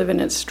ways to live in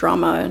its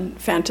drama and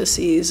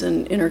fantasies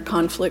and inner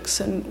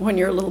conflicts. And when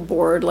you're a little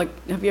bored, like,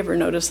 have you ever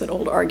noticed that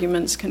old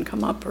arguments can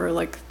come up, or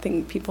like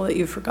people that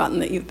you've forgotten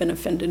that you've been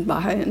offended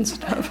by and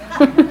stuff?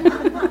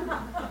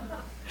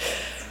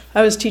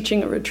 I was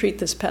teaching a retreat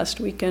this past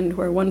weekend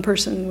where one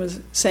person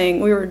was saying,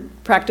 we were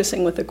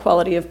practicing with the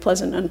quality of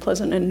pleasant,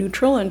 unpleasant, and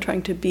neutral, and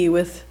trying to be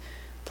with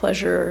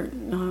pleasure,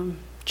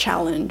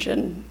 challenge,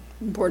 and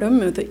boredom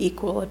with the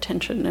equal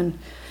attention. And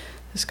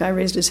this guy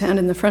raised his hand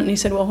in the front and he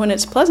said, well, when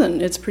it's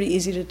pleasant, it's pretty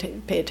easy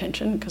to pay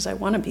attention because I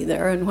want to be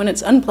there. And when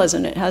it's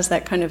unpleasant, it has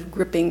that kind of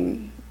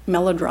gripping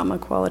melodrama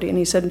quality. And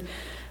he said,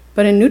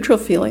 but in neutral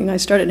feeling, I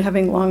started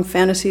having long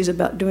fantasies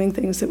about doing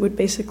things that would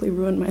basically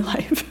ruin my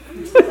life.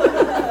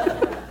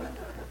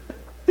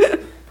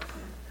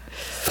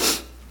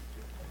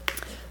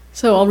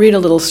 So I'll read a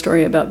little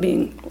story about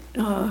being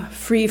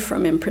free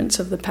from imprints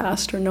of the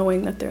past, or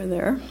knowing that they're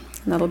there.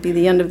 And that'll be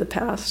the end of the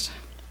past.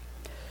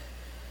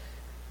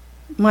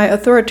 My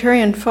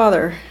authoritarian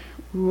father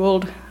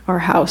ruled our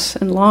house,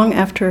 and long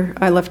after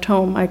I left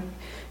home, I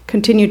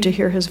continued to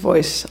hear his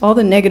voice. All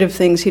the negative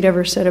things he'd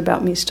ever said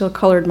about me still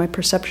colored my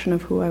perception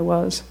of who I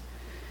was.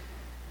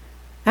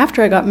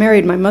 After I got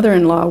married, my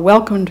mother-in-law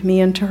welcomed me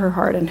into her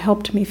heart and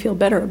helped me feel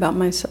better about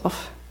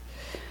myself.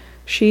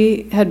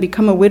 She had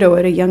become a widow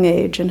at a young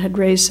age and had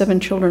raised 7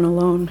 children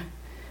alone.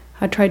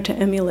 I tried to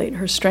emulate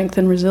her strength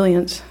and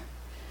resilience.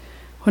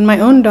 When my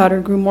own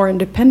daughter grew more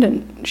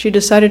independent, she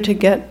decided to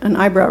get an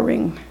eyebrow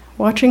ring.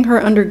 Watching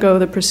her undergo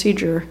the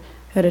procedure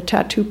at a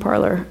tattoo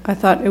parlor, I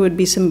thought it would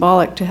be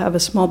symbolic to have a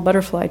small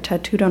butterfly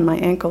tattooed on my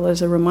ankle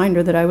as a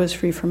reminder that I was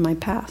free from my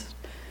past.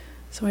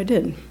 So I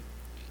did.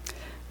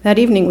 That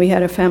evening we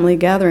had a family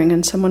gathering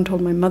and someone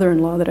told my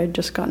mother-in-law that I'd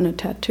just gotten a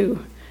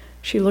tattoo.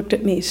 She looked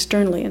at me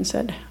sternly and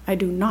said, I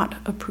do not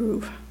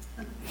approve.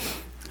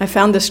 I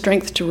found the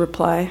strength to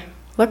reply,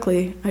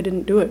 luckily I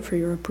didn't do it for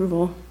your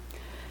approval.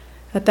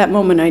 At that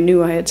moment I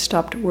knew I had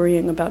stopped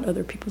worrying about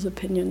other people's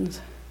opinions.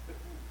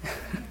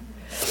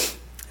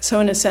 So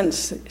in a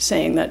sense,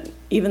 saying that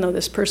even though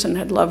this person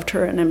had loved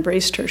her and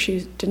embraced her,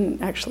 she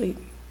didn't actually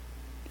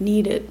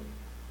need it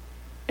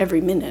every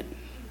minute.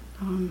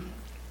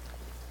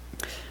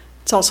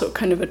 It's also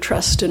kind of a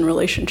trust in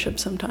relationship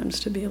sometimes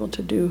to be able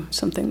to do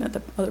something that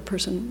the other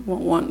person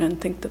won't want and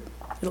think that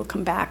it'll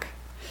come back.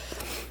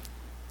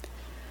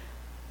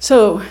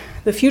 So,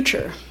 the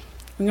future.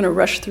 I'm going to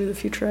rush through the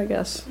future, I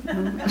guess.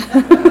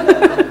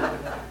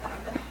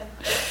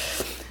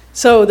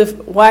 So,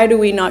 why do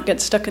we not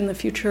get stuck in the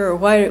future? Or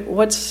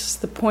what's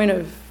the point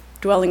of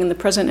dwelling in the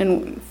present?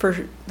 And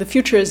for the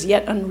future is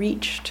yet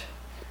unreached.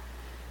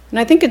 And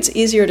I think it's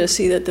easier to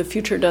see that the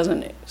future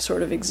doesn't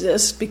sort of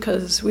exist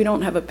because we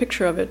don't have a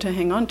picture of it to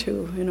hang on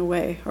to in a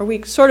way. Or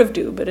we sort of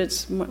do, but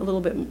it's a little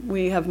bit,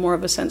 we have more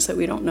of a sense that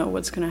we don't know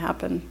what's going to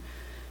happen.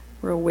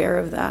 We're aware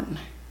of that.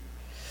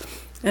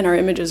 And our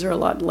images are a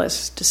lot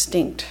less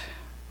distinct.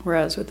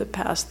 Whereas with the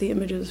past, the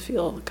images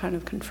feel kind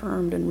of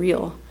confirmed and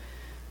real.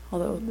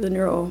 Although the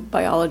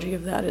neurobiology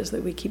of that is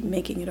that we keep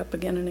making it up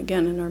again and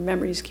again, and our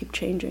memories keep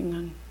changing,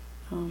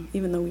 and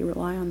even though we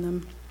rely on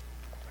them.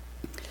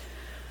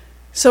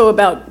 So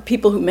about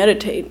people who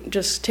meditate,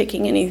 just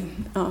taking any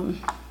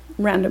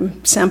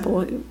random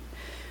sample,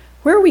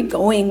 where are we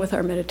going with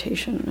our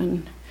meditation?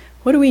 And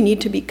what do we need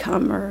to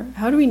become? Or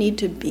how do we need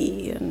to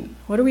be? And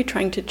what are we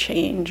trying to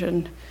change?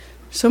 And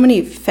so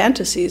many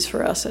fantasies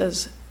for us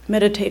as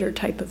meditator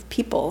type of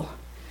people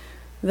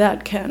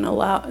that can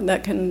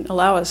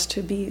allow us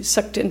to be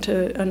sucked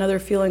into another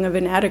feeling of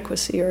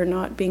inadequacy or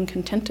not being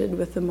contented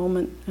with the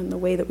moment and the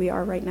way that we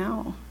are right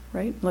now,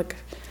 right? Like,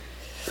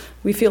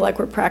 we feel like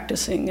we're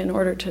practicing in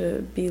order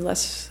to be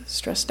less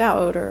stressed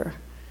out or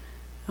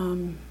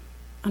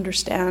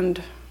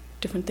understand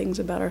different things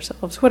about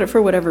ourselves,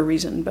 for whatever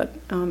reason. But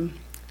I'm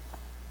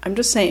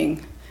just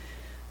saying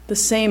the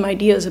same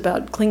ideas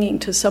about clinging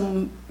to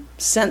some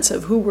sense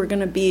of who we're going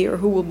to be or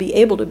who we'll be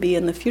able to be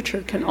in the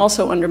future can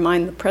also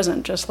undermine the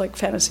present, just like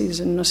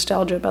fantasies and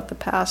nostalgia about the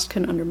past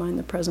can undermine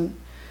the present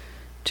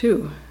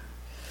too.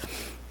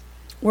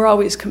 We're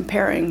always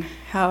comparing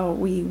how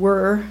we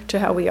were to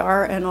how we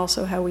are, and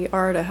also how we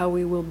are to how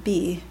we will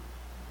be.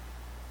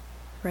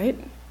 Right?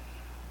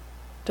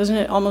 Doesn't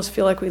it almost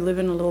feel like we live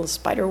in a little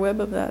spider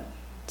web of that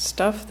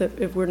stuff, that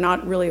if we're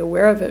not really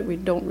aware of it, we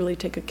don't really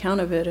take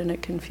account of it, and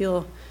it can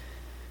feel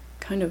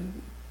kind of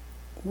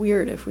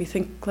weird if we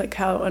think like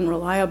how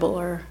unreliable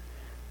our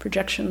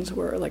projections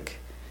were. Like,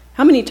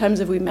 how many times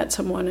have we met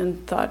someone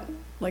and thought,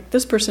 like,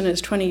 this person is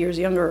 20 years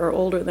younger or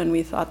older than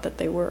we thought that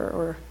they were,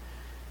 or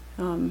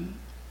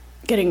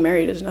getting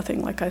married is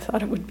nothing like I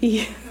thought it would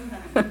be.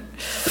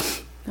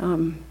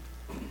 And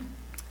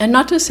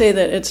not to say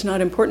that it's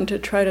not important to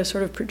try to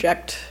sort of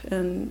project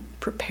and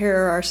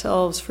prepare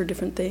ourselves for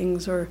different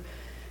things, or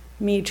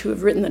me to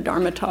have written the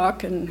Dharma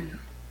talk and,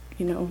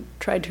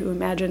 tried to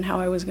imagine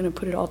how I was going to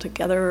put it all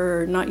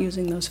together, or not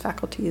using those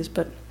faculties.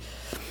 But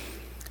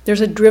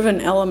there's a driven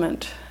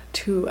element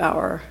to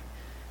our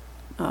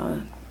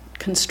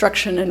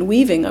construction and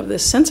weaving of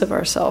this sense of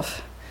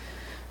ourself.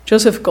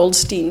 Joseph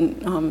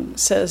Goldstein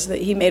says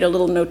that he made a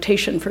little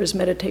notation for his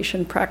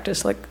meditation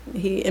practice. Like,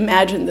 he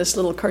imagined this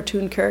little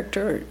cartoon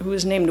character who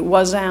was named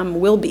Wazam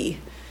Wilby.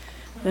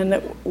 And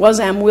that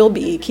Wazam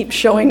Wilby keeps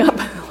showing up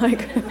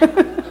like,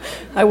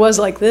 I was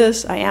like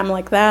this, I am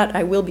like that,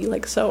 I will be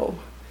like so.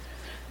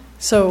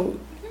 So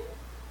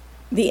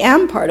the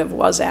am part of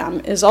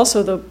Wazam is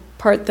also the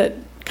part that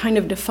kind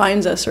of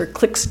defines us or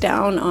clicks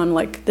down on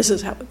like, this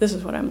is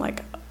what I'm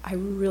like. I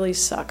really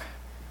suck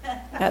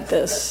at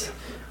this.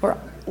 Or,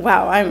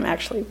 wow, I'm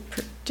actually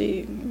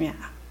pretty,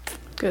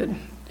 good.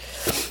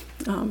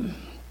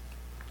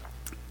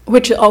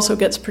 Which also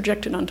gets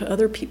projected onto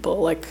other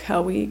people, like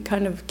how we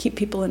kind of keep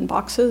people in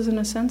boxes in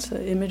a sense,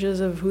 images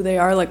of who they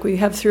are. Like we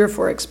have 3 or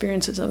 4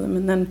 experiences of them,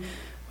 and then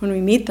when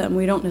we meet them,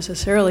 we don't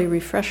necessarily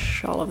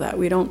refresh all of that.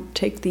 We don't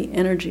take the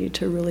energy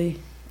to really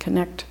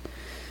connect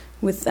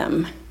with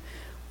them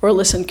or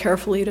listen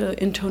carefully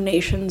to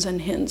intonations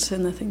and hints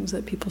in the things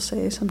that people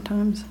say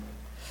sometimes.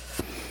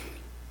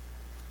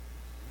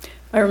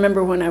 I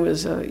remember when I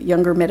was a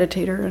younger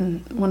meditator,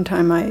 and one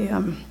time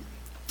I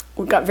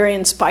got very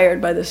inspired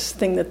by this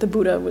thing that the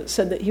Buddha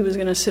said that he was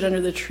going to sit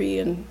under the tree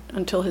and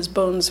until his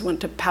bones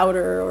went to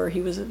powder or he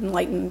was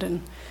enlightened.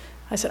 And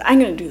I said, I'm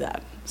going to do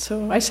that.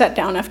 So I sat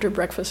down after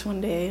breakfast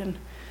one day and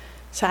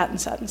sat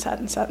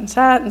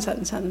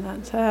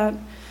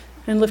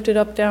and lifted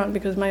up down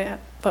because my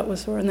butt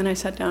was sore. And then I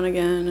sat down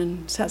again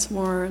and sat some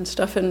more and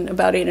stuff. And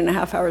about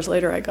 8.5 hours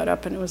later, I got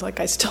up and it was like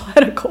I still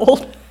had a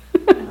cold.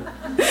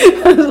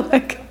 I was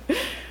like,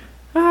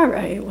 all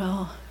right,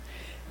 well,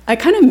 I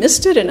kind of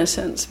missed it in a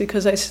sense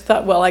because I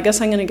thought, well, I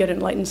guess I'm going to get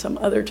enlightened some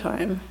other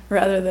time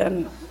rather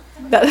than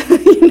that,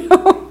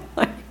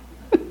 like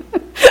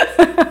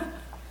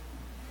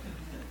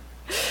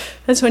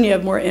that's when you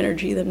have more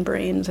energy than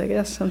brains, I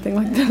guess, something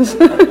like this.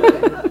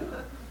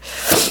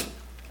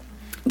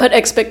 But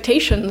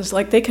expectations,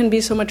 like they can be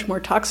so much more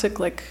toxic.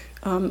 Like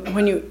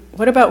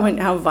what about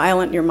how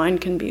violent your mind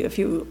can be if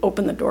you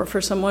open the door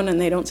for someone and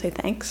they don't say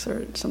thanks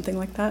or something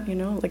like that,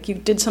 like you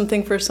did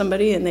something for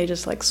somebody and they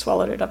just like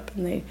swallowed it up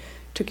and they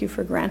took you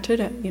for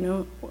granted,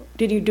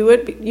 did you do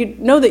it? You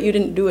know that you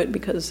didn't do it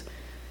because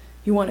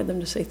you wanted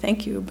them to say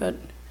thank you, but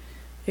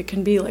it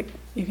can be like,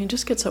 you can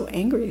just get so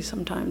angry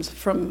sometimes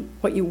from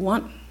what you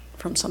want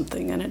from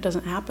something and it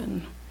doesn't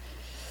happen.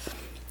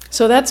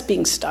 So that's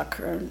being stuck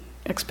or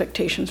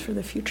expectations for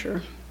the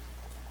future.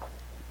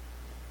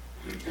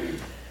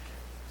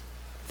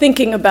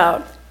 Thinking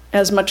about,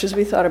 as much as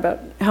we thought about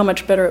how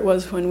much better it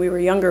was when we were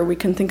younger, we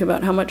can think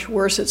about how much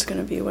worse it's going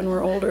to be when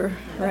we're older,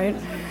 right?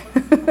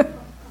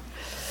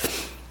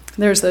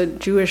 There's the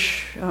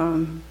Jewish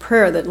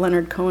prayer that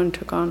Leonard Cohen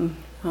took on,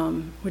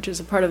 which is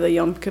a part of the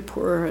Yom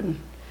Kippur and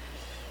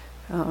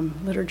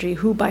liturgy,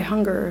 who by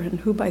hunger and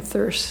who by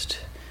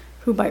thirst,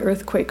 who by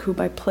earthquake, who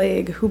by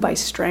plague, who by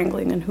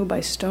strangling and who by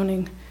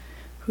stoning,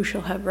 who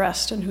shall have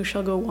rest and who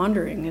shall go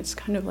wandering. It's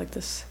kind of like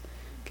this,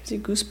 gives you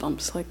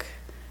goosebumps, like,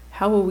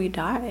 how will we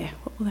die?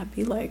 What will that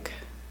be like?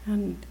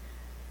 And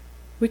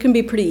we can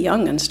be pretty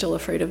young and still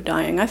afraid of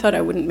dying. I thought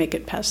I wouldn't make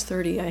it past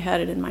 30. I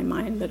had it in my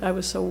mind that I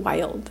was so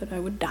wild that I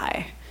would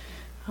die.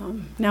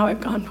 Now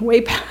I've gone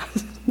way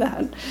past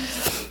that.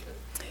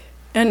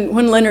 And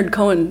when Leonard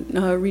Cohen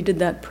redid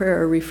that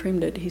prayer,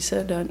 reframed it, he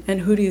said,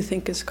 and who do you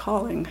think is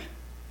calling?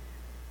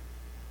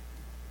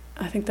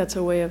 I think that's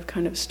a way of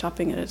kind of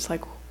stopping it. It's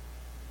like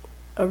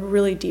a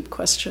really deep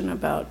question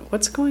about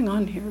what's going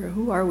on here,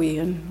 who are we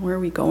and where are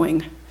we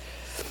going?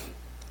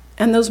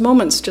 And those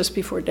moments just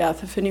before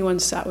death, if anyone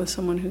sat with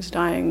someone who's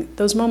dying,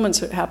 those moments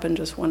happen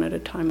just one at a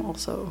time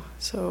also.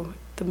 So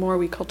the more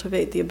we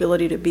cultivate the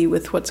ability to be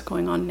with what's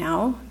going on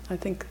now, I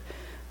think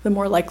the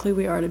more likely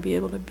we are to be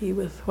able to be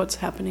with what's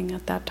happening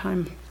at that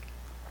time.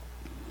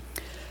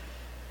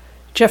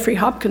 Jeffrey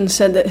Hopkins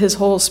said that his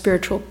whole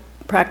spiritual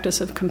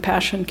practice of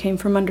compassion came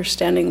from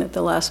understanding that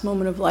the last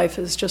moment of life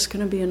is just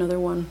going to be another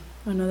one,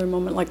 another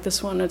moment like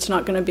this one. It's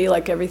not going to be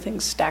like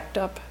everything's stacked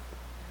up.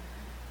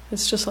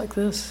 It's just like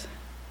this.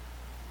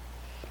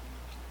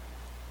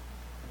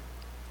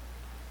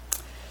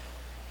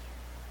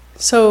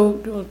 So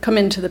we'll come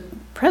into the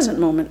present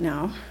moment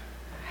now.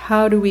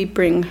 How do we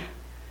bring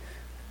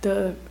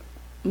the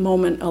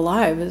moment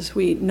alive as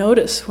we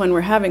notice when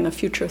we're having a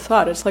future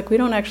thought? It's like we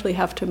don't actually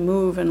have to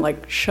move and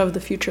like shove the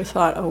future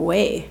thought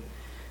away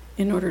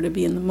in order to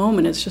be in the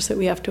moment. It's just that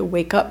we have to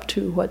wake up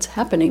to what's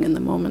happening in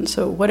the moment.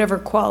 So whatever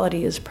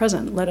quality is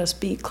present, let us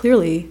be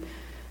clearly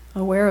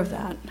aware of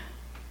that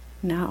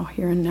now,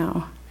 here and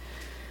now.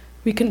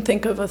 We can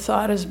think of a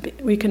thought as,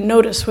 we can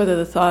notice whether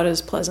the thought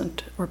is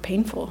pleasant or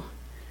painful.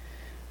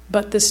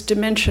 But this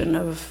dimension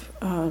of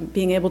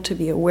being able to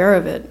be aware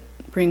of it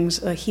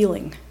brings a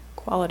healing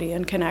quality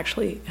and can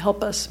actually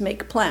help us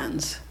make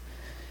plans.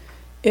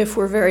 If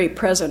we're very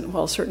present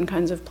while certain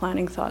kinds of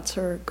planning thoughts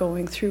are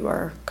going through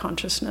our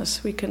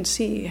consciousness, we can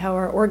see how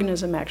our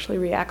organism actually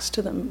reacts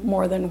to them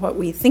more than what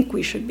we think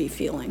we should be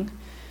feeling.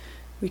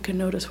 We can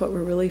notice what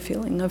we're really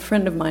feeling. A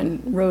friend of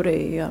mine wrote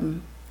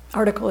an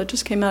article, it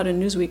just came out in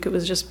Newsweek, it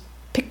was just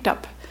picked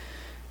up,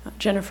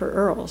 Jennifer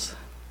Earls,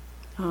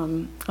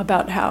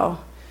 about how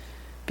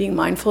being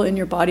mindful in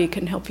your body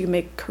can help you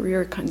make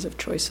career kinds of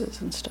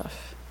choices and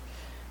stuff.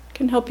 It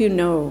can help you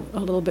know a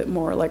little bit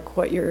more like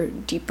what your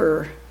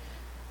deeper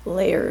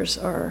layers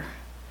are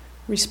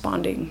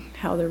responding,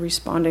 how they're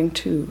responding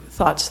to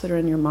thoughts that are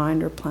in your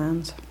mind or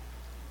plans.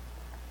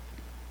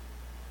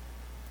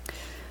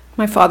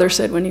 My father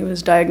said when he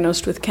was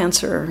diagnosed with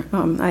cancer,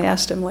 I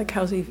asked him, like,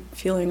 how's he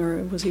feeling,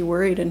 or was he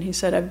worried? And he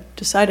said, I've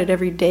decided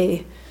every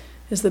day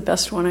is the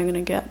best one I'm going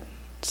to get.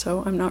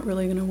 So I'm not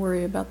really going to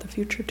worry about the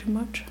future too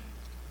much.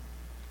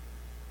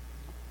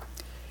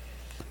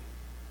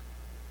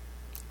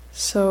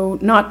 So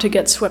not to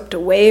get swept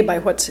away by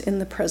what's in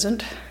the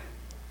present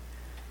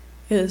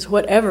is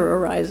whatever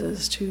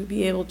arises, to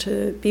be able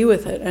to be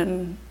with it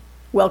and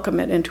welcome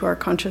it into our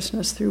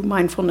consciousness through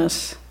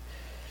mindfulness,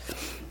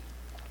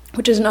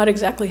 which is not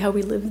exactly how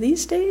we live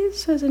these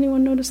days. Has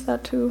anyone noticed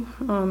that too?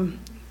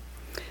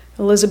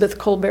 Elizabeth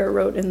Colbert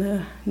wrote in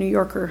the New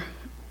Yorker,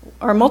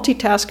 our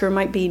multitasker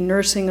might be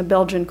nursing a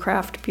Belgian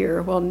craft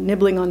beer while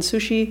nibbling on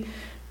sushi,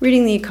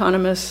 reading The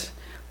Economist,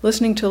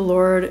 listening to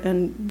Lord,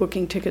 and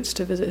booking tickets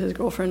to visit his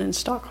girlfriend in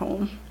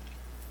Stockholm.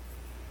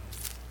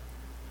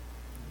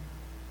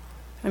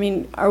 I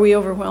mean, are we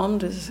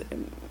overwhelmed? As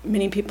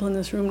many people in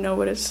this room know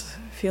what it's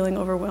feeling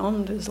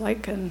overwhelmed is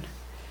like, and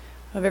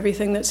of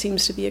everything that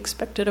seems to be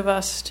expected of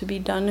us to be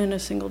done in a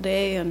single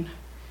day, and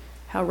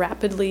how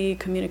rapidly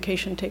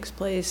communication takes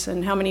place,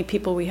 and how many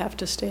people we have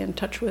to stay in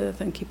touch with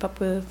and keep up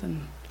with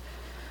and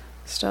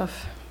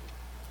stuff.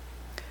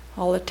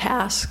 All the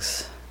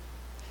tasks.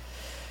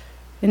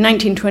 In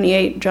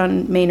 1928,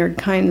 John Maynard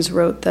Keynes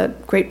wrote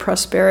that great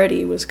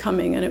prosperity was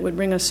coming, and it would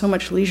bring us so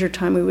much leisure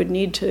time we would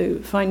need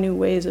to find new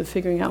ways of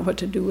figuring out what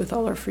to do with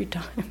all our free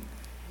time.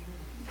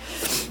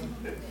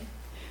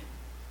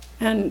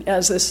 And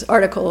as this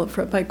article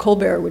by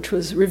Colbert, which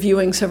was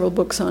reviewing several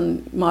books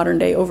on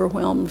modern-day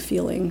overwhelm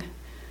feeling,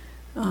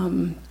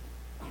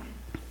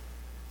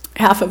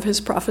 half of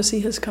his prophecy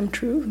has come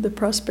true. The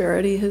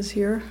prosperity is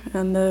here,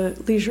 and the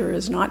leisure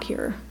is not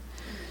here.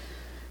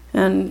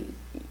 And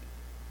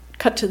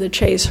cut to the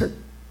chase, her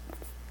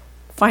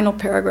final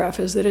paragraph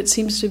is that it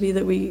seems to be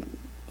that we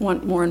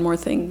want more and more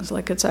things,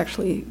 like it's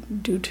actually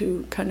due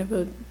to kind of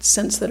a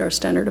sense that our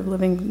standard of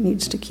living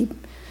needs to keep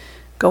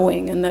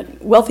going, and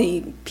that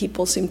wealthy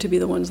people seem to be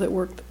the ones that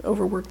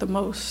overwork the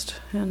most,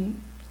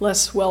 and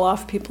less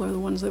well-off people are the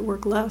ones that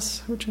work less,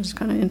 which is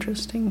kind of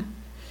interesting.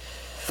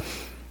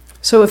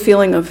 So a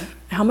feeling of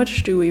how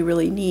much do we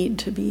really need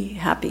to be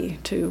happy,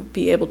 to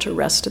be able to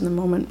rest in the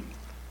moment.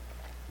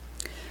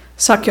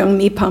 Sakyong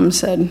Mipam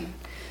said,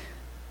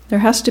 there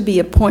has to be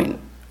a point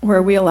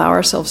where we allow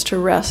ourselves to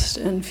rest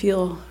and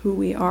feel who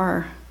we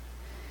are.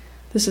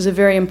 This is a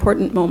very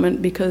important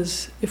moment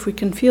because if we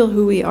can feel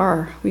who we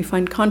are, we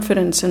find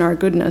confidence in our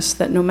goodness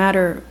that no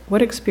matter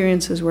what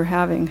experiences we're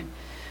having,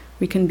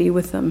 we can be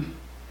with them.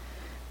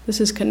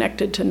 This is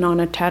connected to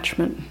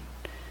non-attachment.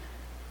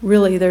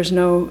 Really, there's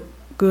no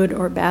good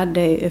or bad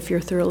day if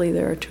you're thoroughly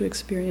there to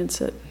experience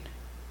it.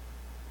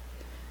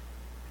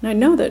 And I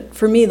know that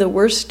for me, the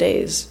worst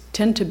days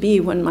tend to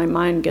be when my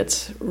mind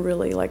gets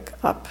really like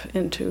up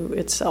into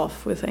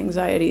itself with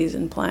anxieties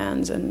and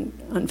plans and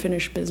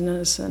unfinished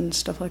business and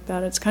stuff like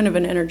that. It's kind of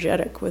an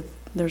energetic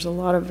there's a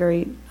lot of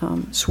very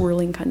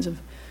swirling kinds of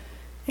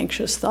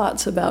anxious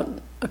thoughts about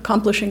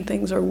accomplishing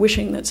things or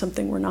wishing that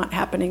something were not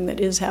happening that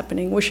is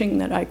happening, wishing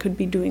that I could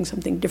be doing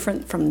something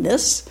different from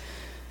this,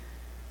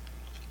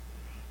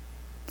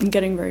 and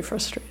getting very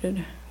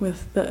frustrated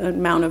with the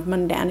amount of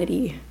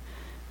mundanity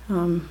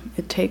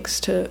it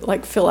takes to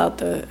like fill out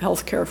the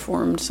healthcare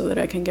form so that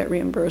I can get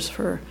reimbursed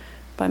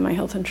by my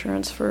health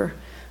insurance for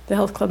the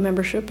health club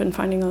membership, and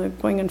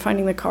going and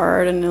finding the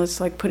card, and it's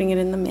like putting it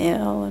in the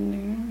mail,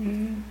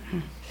 and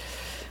it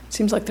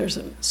seems like there's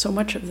so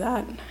much of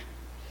that.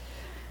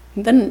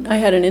 And then I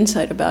had an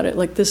insight about it,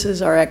 like this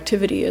is our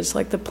activity, it's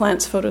like the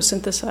plants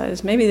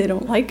photosynthesize. Maybe they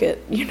don't like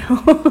it,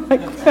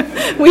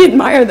 like we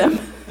admire them.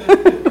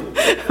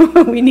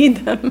 We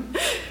need them.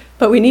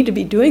 But we need to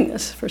be doing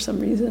this for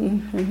some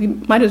reason, and we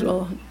might as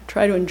well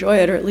try to enjoy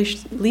it, or at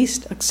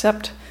least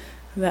accept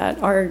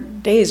that our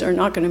days are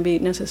not going to be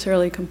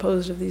necessarily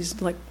composed of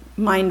these like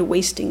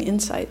mind-wasting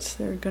insights.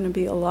 There are going to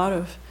be a lot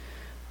of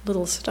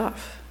little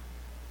stuff.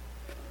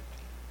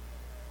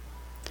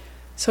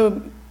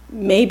 So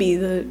maybe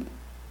the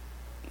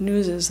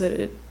news is that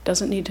it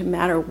doesn't need to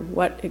matter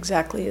what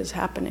exactly is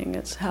happening.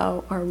 It's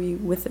how are we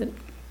with it.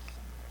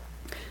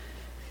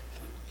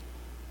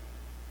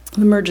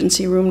 The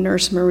emergency room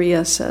nurse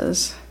Maria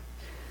says,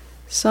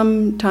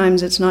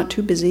 sometimes it's not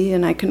too busy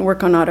and I can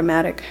work on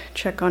automatic,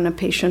 check on a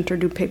patient or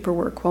do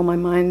paperwork while my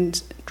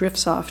mind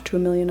drifts off to a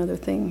million other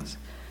things.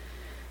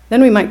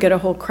 Then we might get a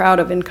whole crowd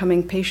of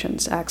incoming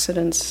patients,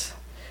 accidents,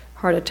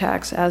 heart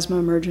attacks, asthma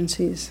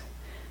emergencies.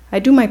 I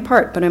do my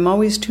part, but I'm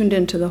always tuned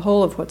into the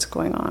whole of what's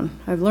going on.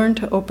 I've learned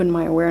to open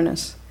my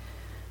awareness.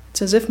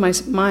 It's as if my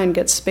mind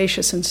gets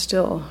spacious and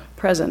still,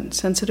 present,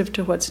 sensitive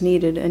to what's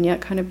needed, and yet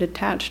kind of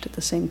detached at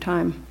the same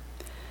time.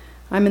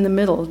 I'm in the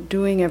middle,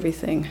 doing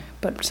everything,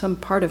 but some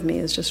part of me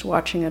is just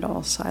watching it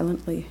all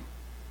silently.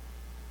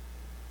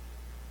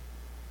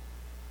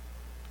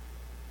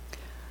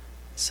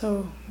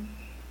 So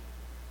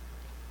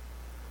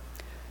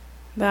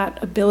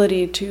that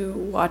ability to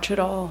watch it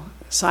all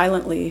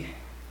silently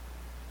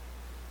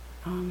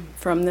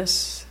from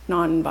this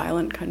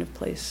non-violent kind of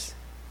place,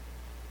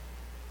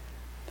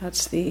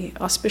 that's the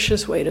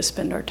auspicious way to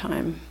spend our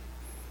time.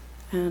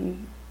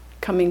 And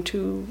coming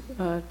to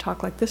a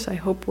talk like this, I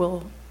hope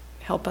will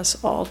help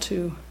us all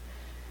to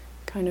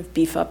kind of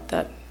beef up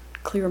that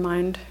clear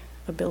mind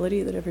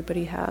ability that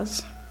everybody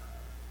has.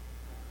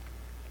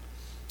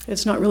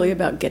 It's not really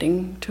about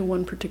getting to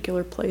one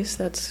particular place.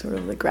 That's sort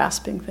of the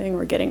grasping thing,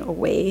 or getting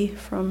away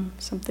from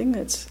something.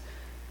 It's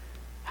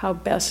how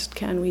best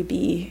can we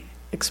be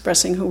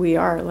expressing who we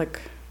are,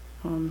 like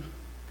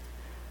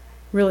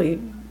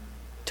really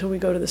till we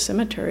go to the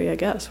cemetery, I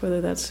guess, whether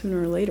that's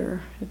sooner or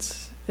later.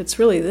 It's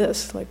really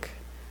this, like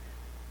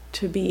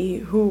to be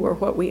who or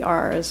what we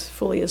are as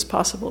fully as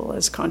possible,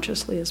 as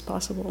consciously as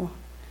possible,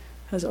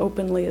 as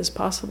openly as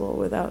possible,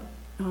 without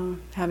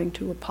having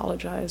to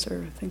apologize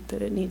or think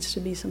that it needs to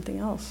be something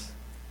else.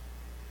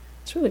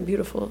 It's really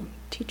beautiful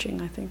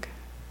teaching, I think.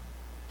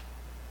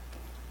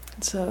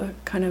 It's a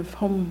kind of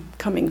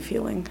homecoming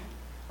feeling.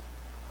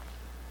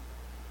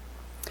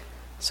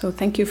 So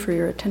thank you for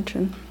your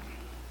attention.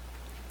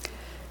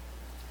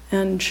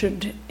 And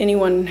should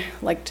anyone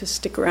like to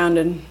stick around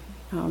and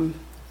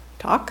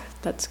talk,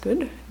 that's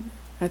good.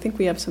 I think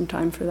we have some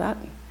time for that.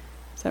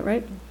 Is that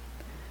right?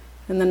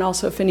 And then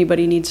also if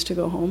anybody needs to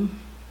go home,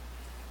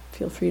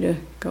 feel free to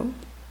go.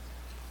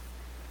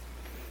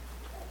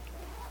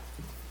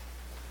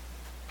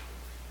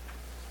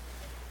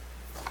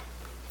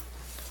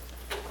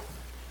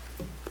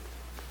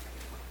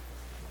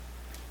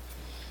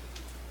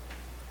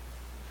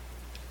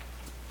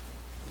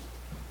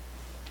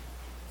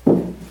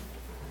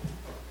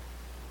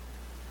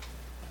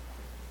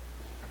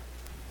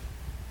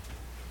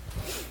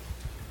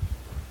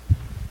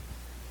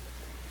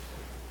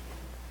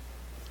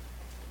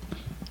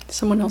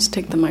 Someone else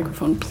take the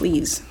microphone,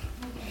 please.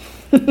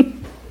 So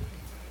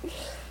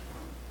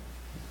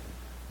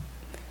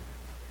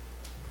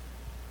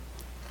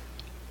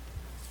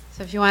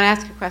if you want to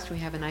ask a question,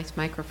 we have a nice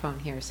microphone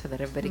here so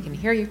that everybody can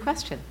hear your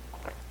question.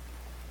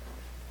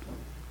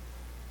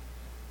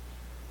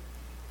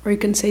 Or you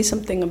can say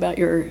something about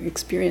your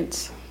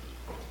experience.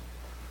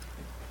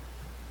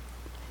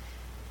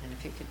 And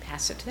if you could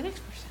pass it to the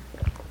next person.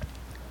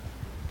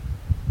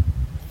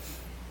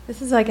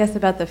 This is, I guess,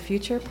 about the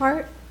future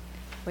part.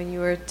 When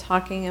you were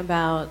talking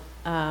about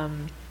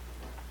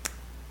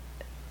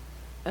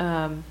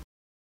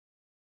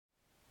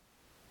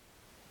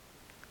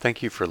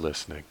Thank you for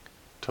listening.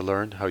 To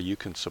learn how you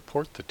can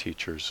support the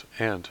teachers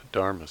and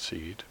Dharma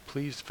Seed,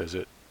 please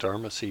visit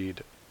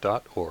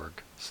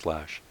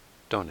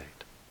dharmaseed.org/donate.